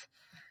 nice.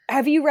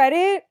 Have you read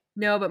it?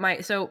 No, but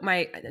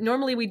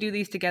normally we do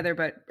these together,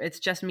 but it's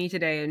just me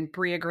today, and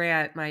Bria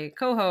Grant, my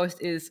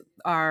co-host, is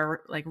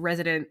our like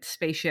resident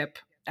spaceship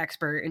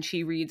expert, and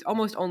she reads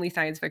almost only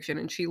science fiction,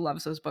 and she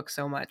loves those books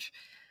so much.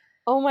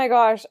 Oh my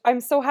gosh, I'm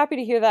so happy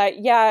to hear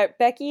that. Yeah,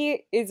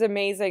 Becky is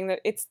amazing.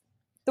 It's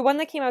the one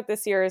that came out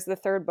this year is the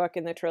third book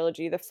in the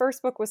trilogy. The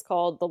first book was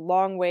called The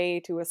Long Way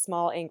to a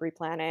Small Angry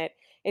Planet.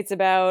 It's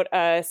about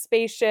a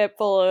spaceship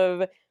full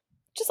of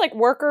just like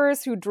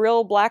workers who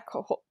drill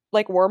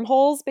like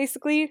wormholes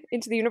basically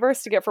into the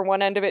universe to get from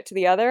one end of it to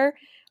the other.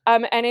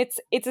 And it's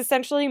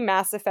essentially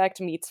Mass Effect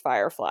meets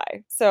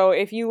Firefly. So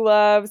if you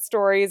love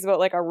stories about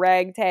like a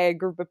ragtag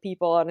group of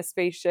people on a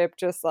spaceship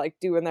just like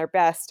doing their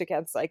best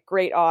against like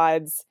great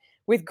odds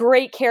with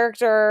great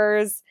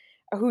characters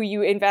who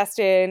you invest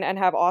in and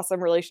have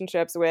awesome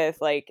relationships with,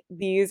 like,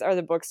 these are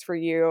the books for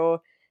you.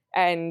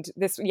 And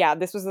this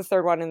was the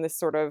third one in this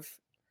sort of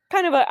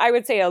kind of I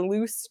would say a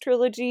loose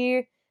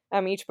trilogy.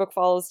 Each book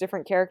follows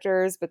different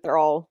characters, but they're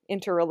all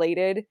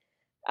interrelated.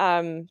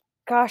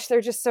 Gosh,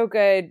 they're just so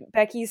good.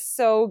 Becky's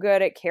so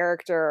good at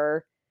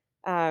character.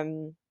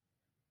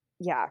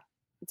 Yeah,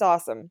 it's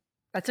awesome.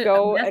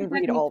 Go and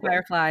read all of them.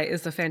 Firefly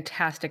is a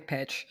fantastic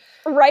pitch.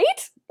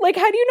 Right? Like,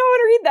 how do you know how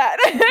to read that?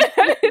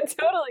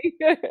 Totally.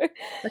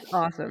 That's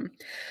awesome.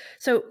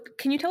 So,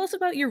 can you tell us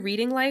about your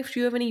reading life? Do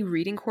you have any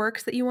reading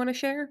quirks that you want to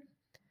share?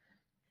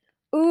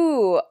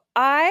 Ooh,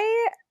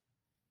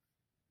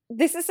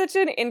 this is such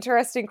an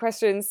interesting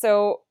question.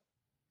 So,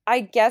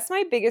 I guess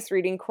my biggest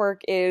reading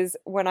quirk is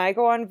when I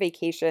go on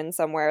vacation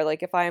somewhere,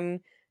 like if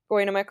I'm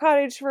going to my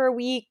cottage for a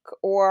week,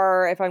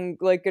 or if I'm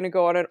like going to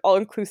go on an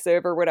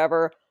all-inclusive or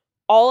whatever,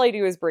 all I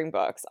do is bring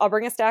books. I'll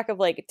bring a stack of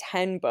like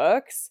 10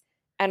 books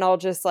and I'll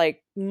just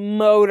like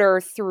motor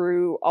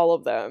through all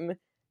of them.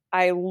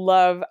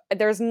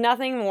 There's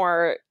nothing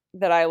more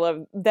that I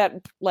love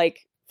that,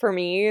 like, for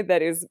me,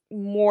 that is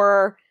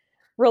more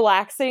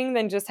relaxing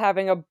than just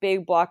having a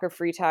big block of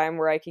free time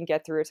where I can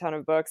get through a ton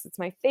of books. It's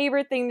my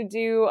favorite thing to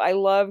do. I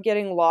love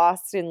getting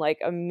lost in like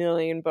a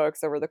million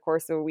books over the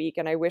course of a week,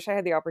 and I wish I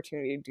had the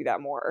opportunity to do that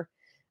more.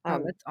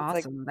 That's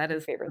awesome. Like that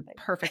is favorite thing.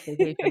 Perfect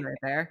vacation right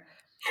there.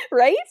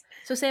 Right?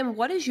 So, Sam,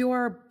 what is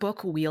your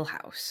book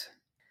wheelhouse?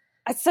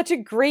 That's such a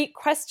great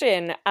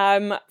question.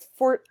 I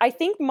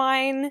think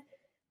mine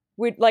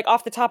would, like,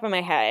 off the top of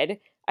my head,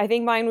 I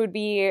think mine would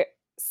be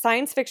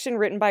science fiction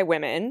written by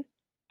women.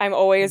 I'm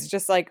always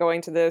just like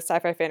going to the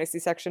sci-fi fantasy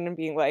section and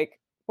being like,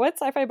 what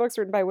sci-fi books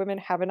written by women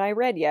haven't I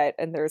read yet?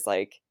 And there's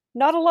like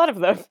not a lot of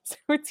them. So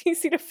it's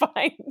easy to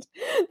find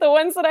the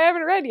ones that I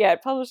haven't read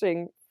yet.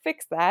 Publishing,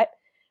 fix that.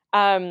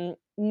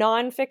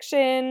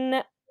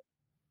 Nonfiction,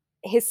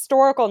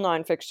 historical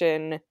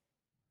nonfiction,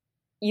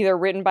 either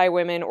written by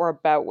women or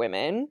about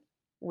women,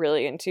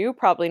 really into.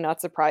 Probably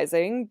not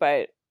surprising,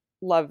 but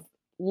love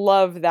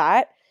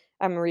that.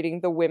 I'm reading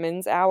The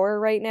Women's Hour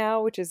right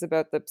now, which is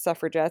about the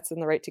suffragettes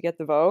and the right to get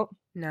the vote.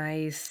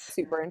 Nice.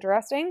 Super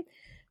interesting.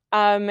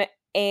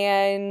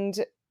 And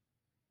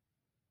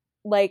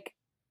like,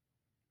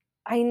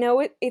 I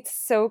know it's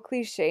so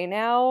cliche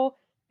now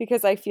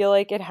because I feel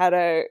like it had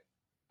a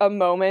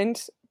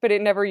moment, but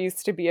it never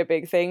used to be a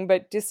big thing.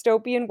 But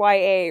dystopian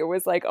YA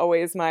was like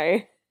always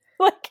my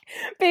like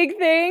big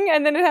thing,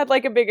 and then it had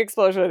like a big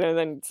explosion, and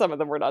then some of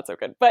them were not so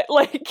good. But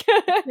like,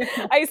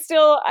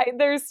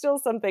 there's still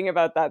something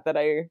about that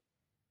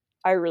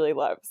I really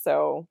love.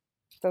 So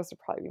those would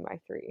probably be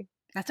my three.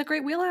 That's a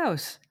great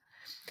wheelhouse.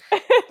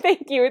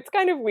 Thank you. It's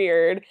kind of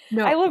weird.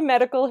 No. I love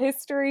medical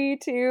history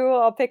too.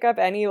 I'll pick up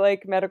any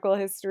like medical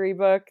history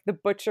book. The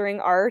Butchering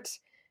Art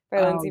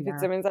by Lindsay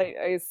Fitzsimmons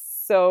is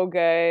so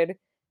good.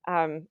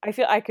 I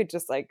feel I could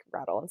just like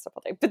rattle and stuff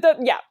all day, but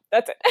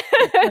that's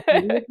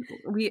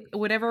it.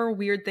 Whatever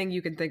weird thing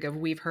you can think of,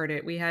 we've heard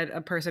it. We had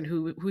a person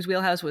whose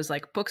wheelhouse was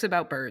like books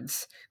about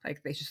birds.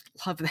 Like they just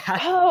love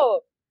that.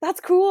 Oh, that's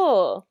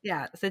cool.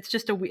 Yeah,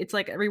 it's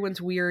like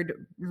everyone's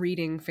weird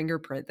reading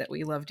fingerprint that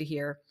we love to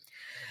hear.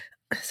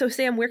 So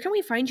Sam, where can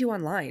we find you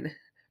online?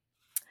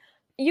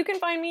 You can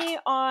find me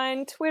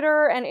on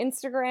Twitter and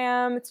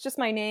Instagram. It's just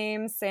my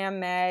name, Sam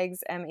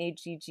Maggs,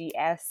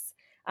 Maggs.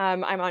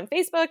 I'm on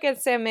Facebook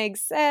at Sam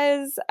Meigs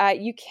Says.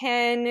 You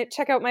can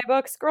check out my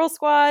books, Girl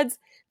Squads,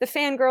 The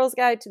Fangirl's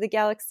Guide to the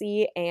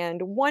Galaxy,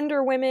 and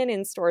Wonder Women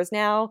in stores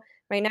now.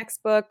 My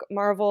next book,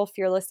 Marvel,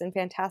 Fearless and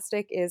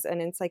Fantastic, is an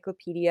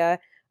encyclopedia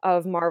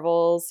of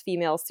Marvel's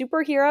female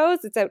superheroes.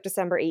 It's out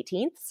December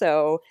 18th,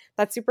 so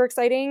that's super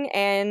exciting.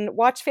 And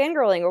watch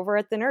Fangirling over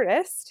at The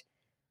Nerdist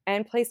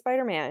and play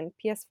Spider-Man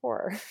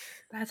PS4.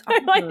 That's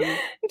awesome. I'm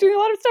doing a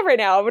lot of stuff right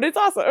now, but it's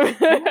awesome.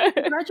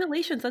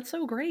 Congratulations. That's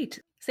so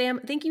great. Sam,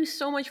 thank you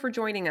so much for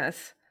joining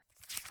us.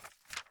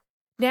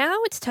 Now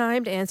it's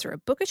time to answer a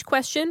bookish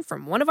question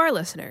from one of our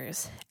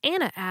listeners.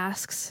 Anna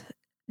asks,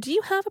 do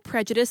you have a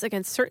prejudice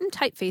against certain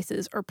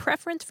typefaces or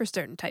preference for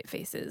certain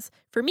typefaces?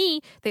 For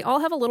me, they all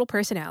have a little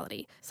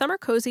personality. Some are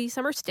cozy,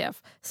 some are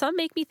stiff, some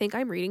make me think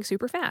I'm reading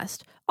super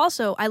fast.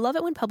 Also, I love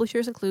it when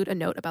publishers include a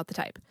note about the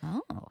type.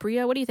 Oh.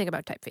 Bria, what do you think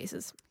about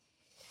typefaces?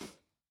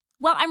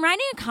 Well, I'm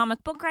writing a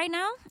comic book right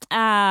now,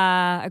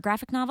 a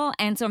graphic novel,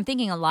 and so I'm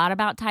thinking a lot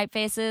about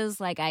typefaces.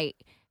 Like, I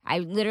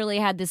literally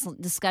had this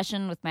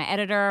discussion with my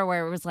editor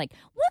where it was like,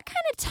 what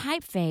kind of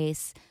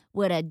typeface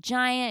would a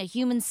giant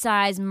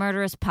human-sized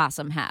murderous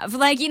possum have?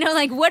 Like,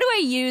 what do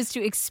I use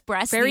to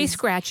express Very these?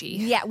 scratchy.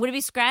 Yeah, would it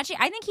be scratchy?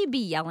 I think he'd be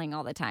yelling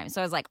all the time.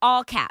 So I was like,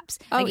 all caps.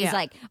 Oh, Like, yeah. he's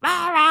like,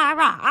 rah, rah,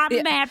 rah, I'm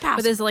a mad possum.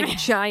 With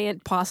his,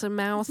 giant possum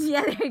mouth.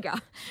 Yeah, there you go.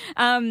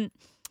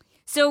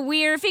 So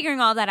we're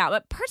figuring all that out.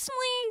 But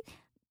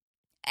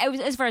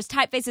personally, as far as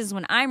typefaces,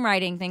 when I'm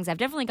writing things, I've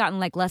definitely gotten,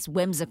 less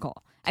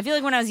whimsical. I feel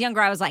like when I was younger,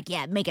 I was like,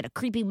 yeah, make it a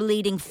creepy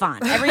bleeding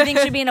font. Everything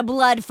should be in a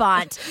blood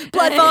font.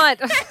 Blood font!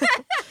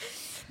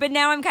 But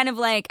now I'm kind of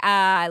like,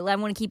 I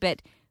want to keep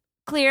it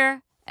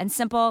clear and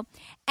simple.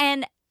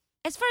 And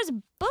as far as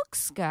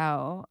books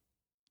go,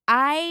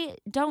 I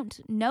don't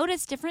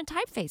notice different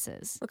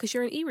typefaces. Because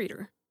you're an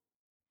e-reader.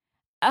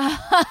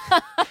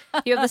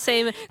 You You have the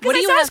same... Because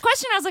I saw this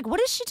question, I was like,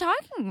 what is she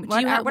talking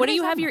about? What do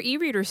you have your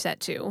e-reader set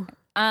to?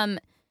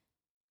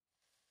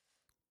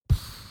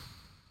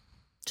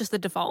 Just the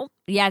default?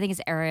 Yeah, I think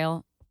it's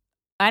Arial.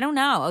 I don't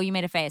know. Oh, you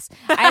made a face.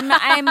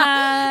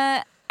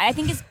 I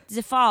think it's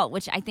default,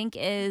 which I think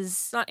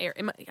is... Not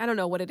Arial. I don't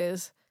know what it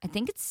is. I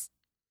think it's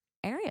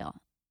Arial.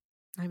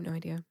 I have no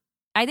idea.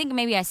 I think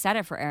maybe I set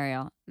it for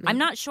Arial. No. I'm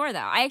not sure, though.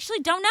 I actually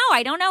don't know.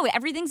 I don't know.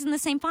 Everything's in the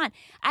same font.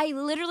 I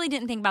literally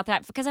didn't think about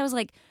that because I was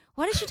like,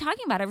 what is she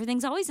talking about?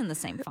 Everything's always in the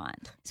same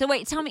font. So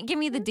wait, give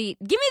me the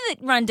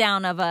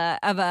rundown of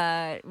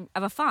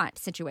a font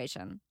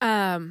situation.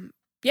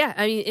 Yeah,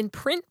 I mean, in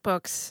print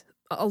books,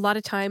 a lot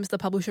of times the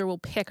publisher will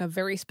pick a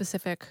very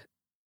specific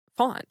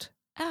font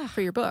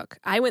for your book.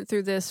 I went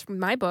through this from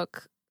my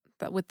book,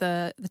 but with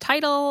the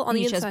title on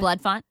the inside. You chose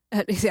blood font?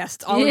 Yes,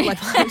 it's all in blood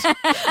font.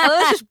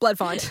 It's just blood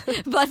font.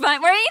 Blood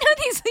font. Where you know what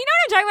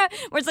I'm talking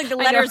about? Where it's like the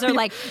letters are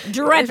like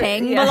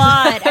dripping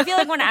blood. I feel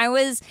like when I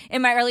was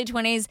in my early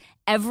 20s,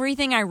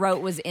 everything I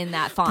wrote was in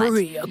that font.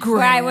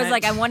 Where I was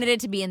like, I wanted it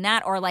to be in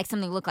that, or like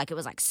something looked like it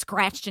was like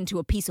scratched into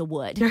a piece of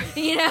wood. And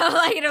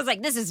it was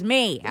like, this is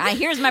me.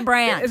 Here's my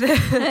brand.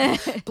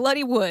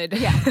 Bloody wood.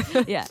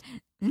 Yeah.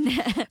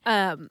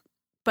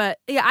 But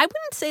yeah, I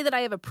wouldn't say that I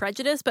have a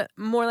prejudice, but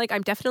more like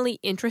I'm definitely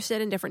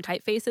interested in different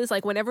typefaces.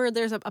 Like whenever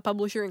there's a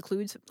publisher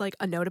includes like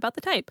a note about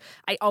the type,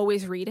 I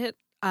always read it.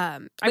 What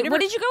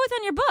did you go with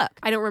on your book?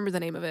 I don't remember the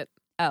name of it.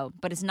 Oh,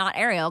 but it's not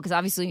Arial because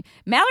obviously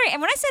Mallory.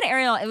 And when I said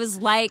Arial, it was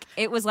like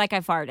I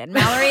farted.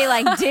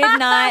 Mallory did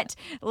not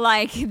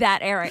like that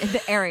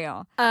the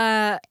Arial.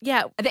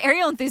 Yeah, the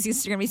Arial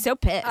enthusiasts are gonna be so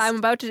pissed. I'm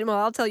about to. Well,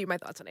 I'll tell you my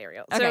thoughts on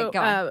Arial. Okay, so, go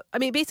on. I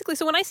mean, basically,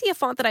 so when I see a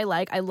font that I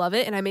like, I love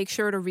it, and I make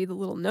sure to read the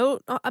little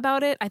note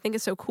about it. I think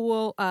it's so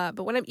cool.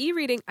 But when I'm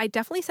e-reading, I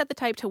definitely set the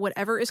type to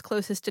whatever is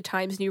closest to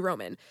Times New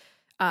Roman.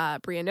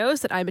 Bria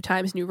knows that I'm a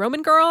Times New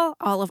Roman girl.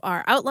 All of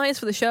our outlines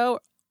for the show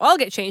all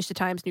get changed to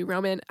Times New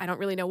Roman. I don't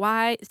really know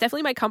why. It's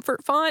definitely my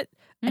comfort font.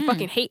 I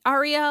fucking hate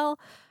Arial.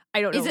 I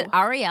don't know. Is it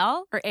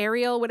Ariel? Or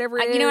Ariel, whatever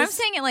it is. I'm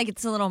saying it like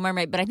it's a Little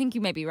Mermaid, but I think you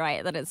may be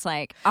right that it's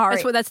like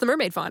Ariel. That's the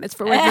mermaid font. It's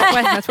for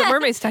that's what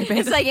mermaids type in.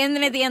 It's like, and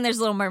then at the end there's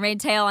a little mermaid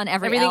tail on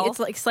everything. It's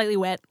like slightly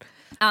wet.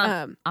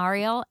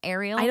 Ariel?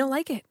 I don't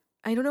like it.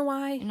 I don't know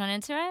why. You're not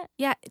into it?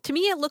 Yeah, to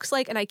me it looks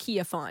like an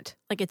IKEA font.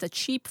 Like it's a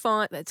cheap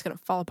font that's going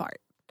to fall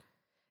apart.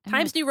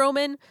 Times New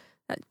Roman,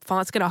 that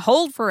font's going to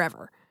hold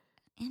forever.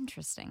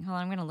 Interesting. Hold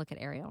on, I'm going to look at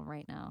Arial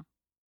right now.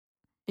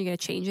 You're going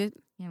to change it?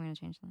 Yeah, I'm going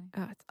to change something.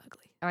 Oh, it's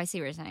ugly. Oh, I see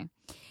what you're saying.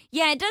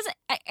 Yeah, it does.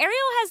 Arial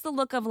has the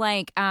look of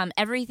like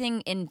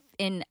everything in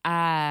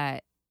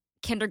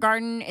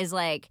kindergarten is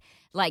like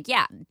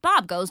yeah,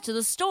 Bob goes to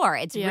the store.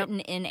 It's written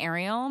in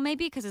Arial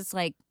maybe because it's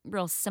like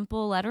real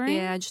simple lettering.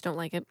 Yeah, I just don't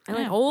like it. I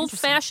like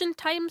old-fashioned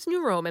Times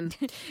New Roman.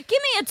 Give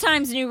me a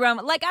Times New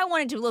Roman. Like I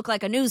want it to look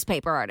like a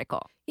newspaper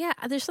article. Yeah,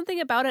 there's something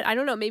about it. I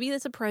don't know. Maybe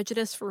that's a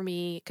prejudice for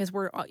me because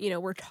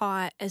we're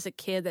taught as a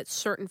kid that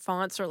certain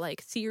fonts are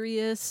like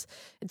serious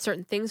and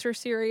certain things are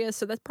serious.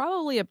 So that's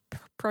probably a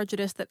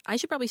prejudice that I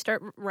should probably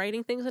start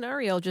writing things in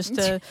Arial just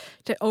to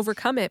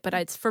overcome it.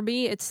 But for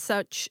me, it's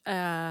such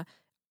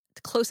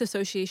close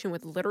association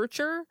with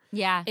literature.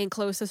 Yeah. And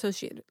close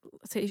association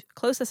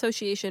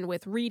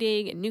with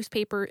reading and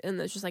newspaper. And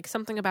there's just like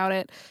something about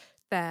it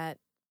that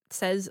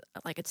says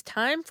like it's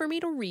time for me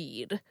to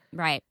read.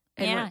 Right.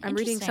 And yeah, when I'm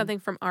reading interesting. something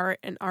from Art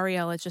and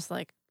Ariel, it's just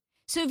like.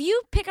 So if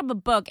you pick up a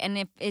book and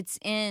if it's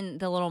in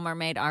the Little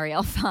Mermaid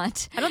Ariel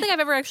font. I don't think I've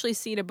ever actually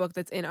seen a book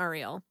that's in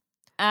Ariel.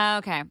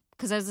 Okay.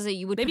 Because I was going to say,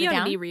 you would maybe put it down?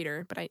 Maybe on an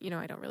e-reader, but I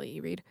don't really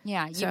e-read.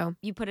 Yeah. So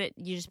you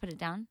just put it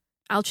down?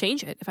 I'll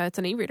change it. If it's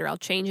an e-reader, I'll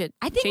change it.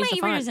 I think my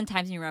e-reader is font. in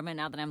Times New Roman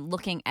now that I'm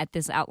looking at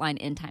this outline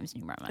in Times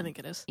New Roman. I think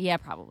it is. Yeah,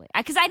 probably.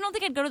 Because I don't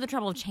think I'd go to the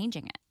trouble of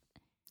changing it.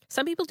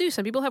 Some people do.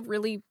 Some people have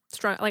really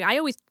strong... Like, I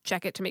always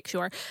check it to make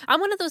sure. I'm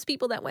one of those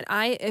people that when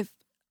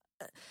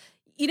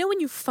when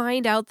you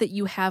find out that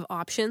you have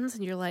options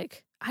and you're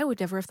like, I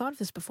would never have thought of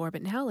this before,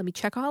 but now let me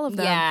check all of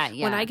them.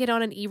 Yeah. When I get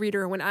on an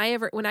e-reader, when I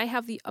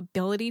have the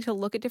ability to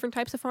look at different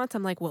types of fonts,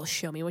 I'm like, well,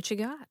 show me what you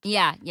got.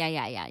 Yeah.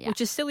 Which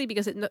is silly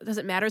because it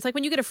doesn't matter. It's like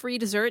when you get a free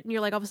dessert and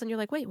you're like, all of a sudden you're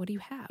like, wait, what do you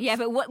have? Yeah,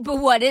 but what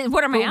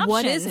are my options?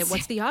 What is it?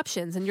 What's the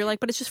options? And you're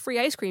like, but it's just free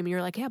ice cream. And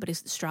you're like, yeah, but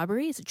is it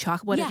strawberry? Is it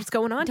chocolate? What's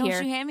going on here?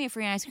 Don't you hand me a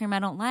free ice cream I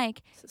don't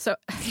like. So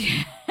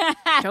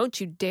don't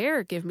you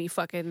dare give me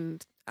fucking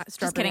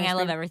just kidding. I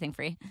love everything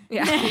free.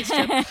 Yeah, it's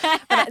true.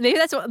 But maybe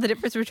that's the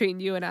difference between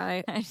you and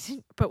I.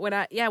 But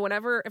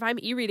whenever if I'm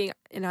e-reading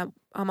and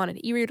I'm on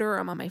an e-reader,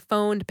 I'm on my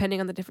phone, depending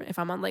on the different. If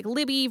I'm on like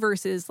Libby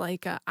versus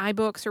like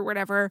iBooks or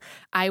whatever,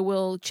 I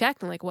will check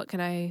and like, what do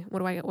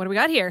we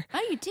got here?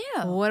 Oh, you do.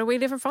 What are we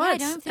different fonts?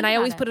 Yeah, I don't think and I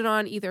always about put it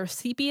on either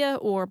sepia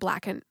or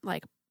black and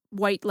like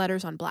white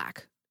letters on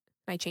black.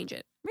 I change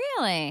it.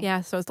 Really?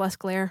 Yeah, so it's less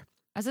glare.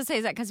 I was going to say,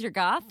 is that because you're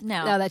goth?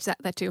 No. No, that's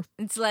that too.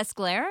 It's less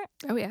glare?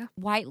 Oh, yeah.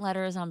 White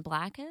letters on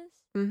black is?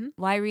 Mm-hmm.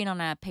 Why read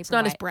on a paper It's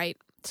not white? as bright.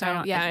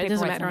 So, yeah, it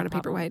doesn't matter on a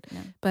paper white.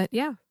 No. But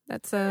yeah,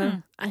 that's,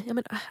 I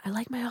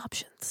like my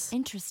options.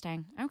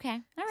 Interesting. Okay.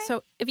 All right.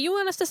 So if you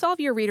want us to solve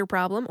your reader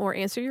problem or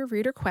answer your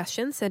reader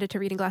questions, send it to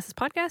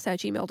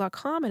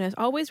readingglassespodcast@gmail.com. And as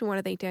always, we want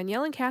to thank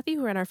Danielle and Kathy,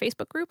 who are in our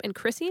Facebook group, and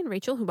Chrissy and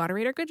Rachel, who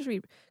moderate our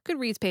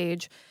Goodreads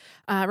page.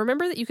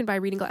 Remember that you can buy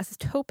Reading Glasses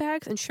tote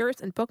bags and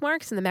shirts and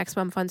bookmarks in the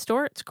Maximum Fun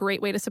store. It's a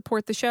great way to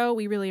support the show.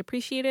 We really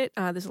appreciate it.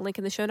 There's a link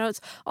in the show notes.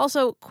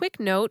 Also, quick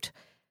note,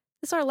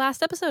 this is our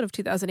last episode of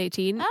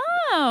 2018.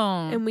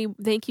 Oh. And we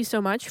thank you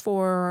so much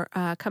for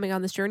coming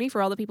on this journey,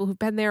 for all the people who've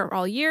been there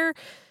all year,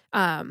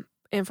 and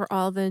for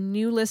all the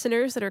new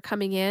listeners that are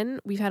coming in.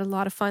 We've had a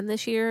lot of fun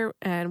this year,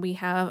 and we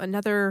have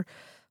another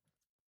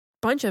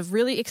bunch of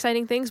really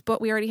exciting things,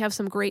 but we already have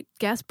some great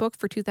guests booked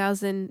for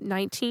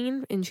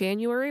 2019 in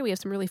January. We have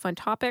some really fun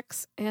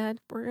topics, and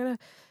we're going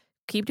to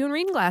keep doing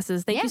Reading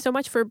Glasses. Thank you so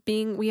much for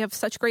we have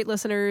such great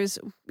listeners.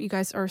 You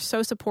guys are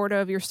so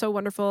supportive. You're so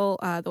wonderful,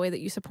 the way that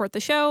you support the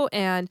show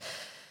and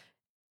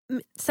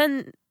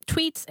send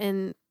tweets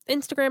and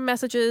Instagram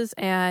messages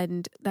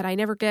and that I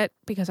never get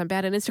because I'm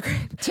bad at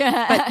Instagram.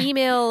 But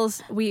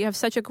emails, we have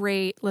such a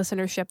great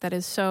listenership that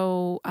is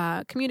so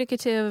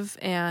communicative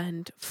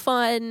and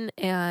fun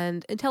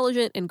and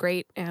intelligent and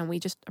great. And we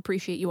just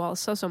appreciate you all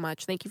so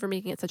much. Thank you for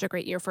making it such a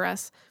great year for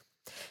us.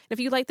 And if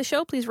you like the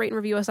show, please rate and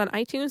review us on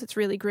iTunes. It's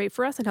really great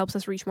for us and helps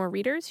us reach more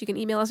readers. You can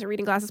email us at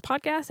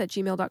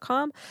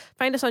readingglassespodcast@gmail.com.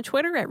 Find us on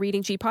Twitter at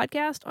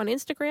ReadingGPodcast, on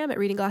Instagram at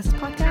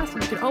readingglassespodcast,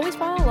 and you can always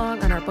follow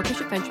along on our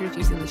bookish adventures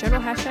using the general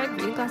hashtag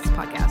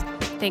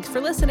readingglassespodcast. Thanks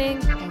for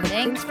listening. And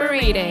thanks for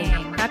reading.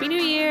 Happy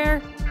New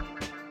Year.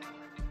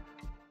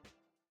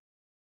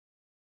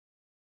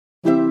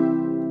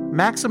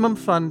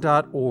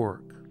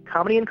 MaximumFun.org.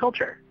 Comedy and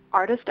culture.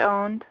 Artist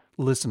owned.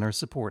 Listener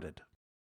supported.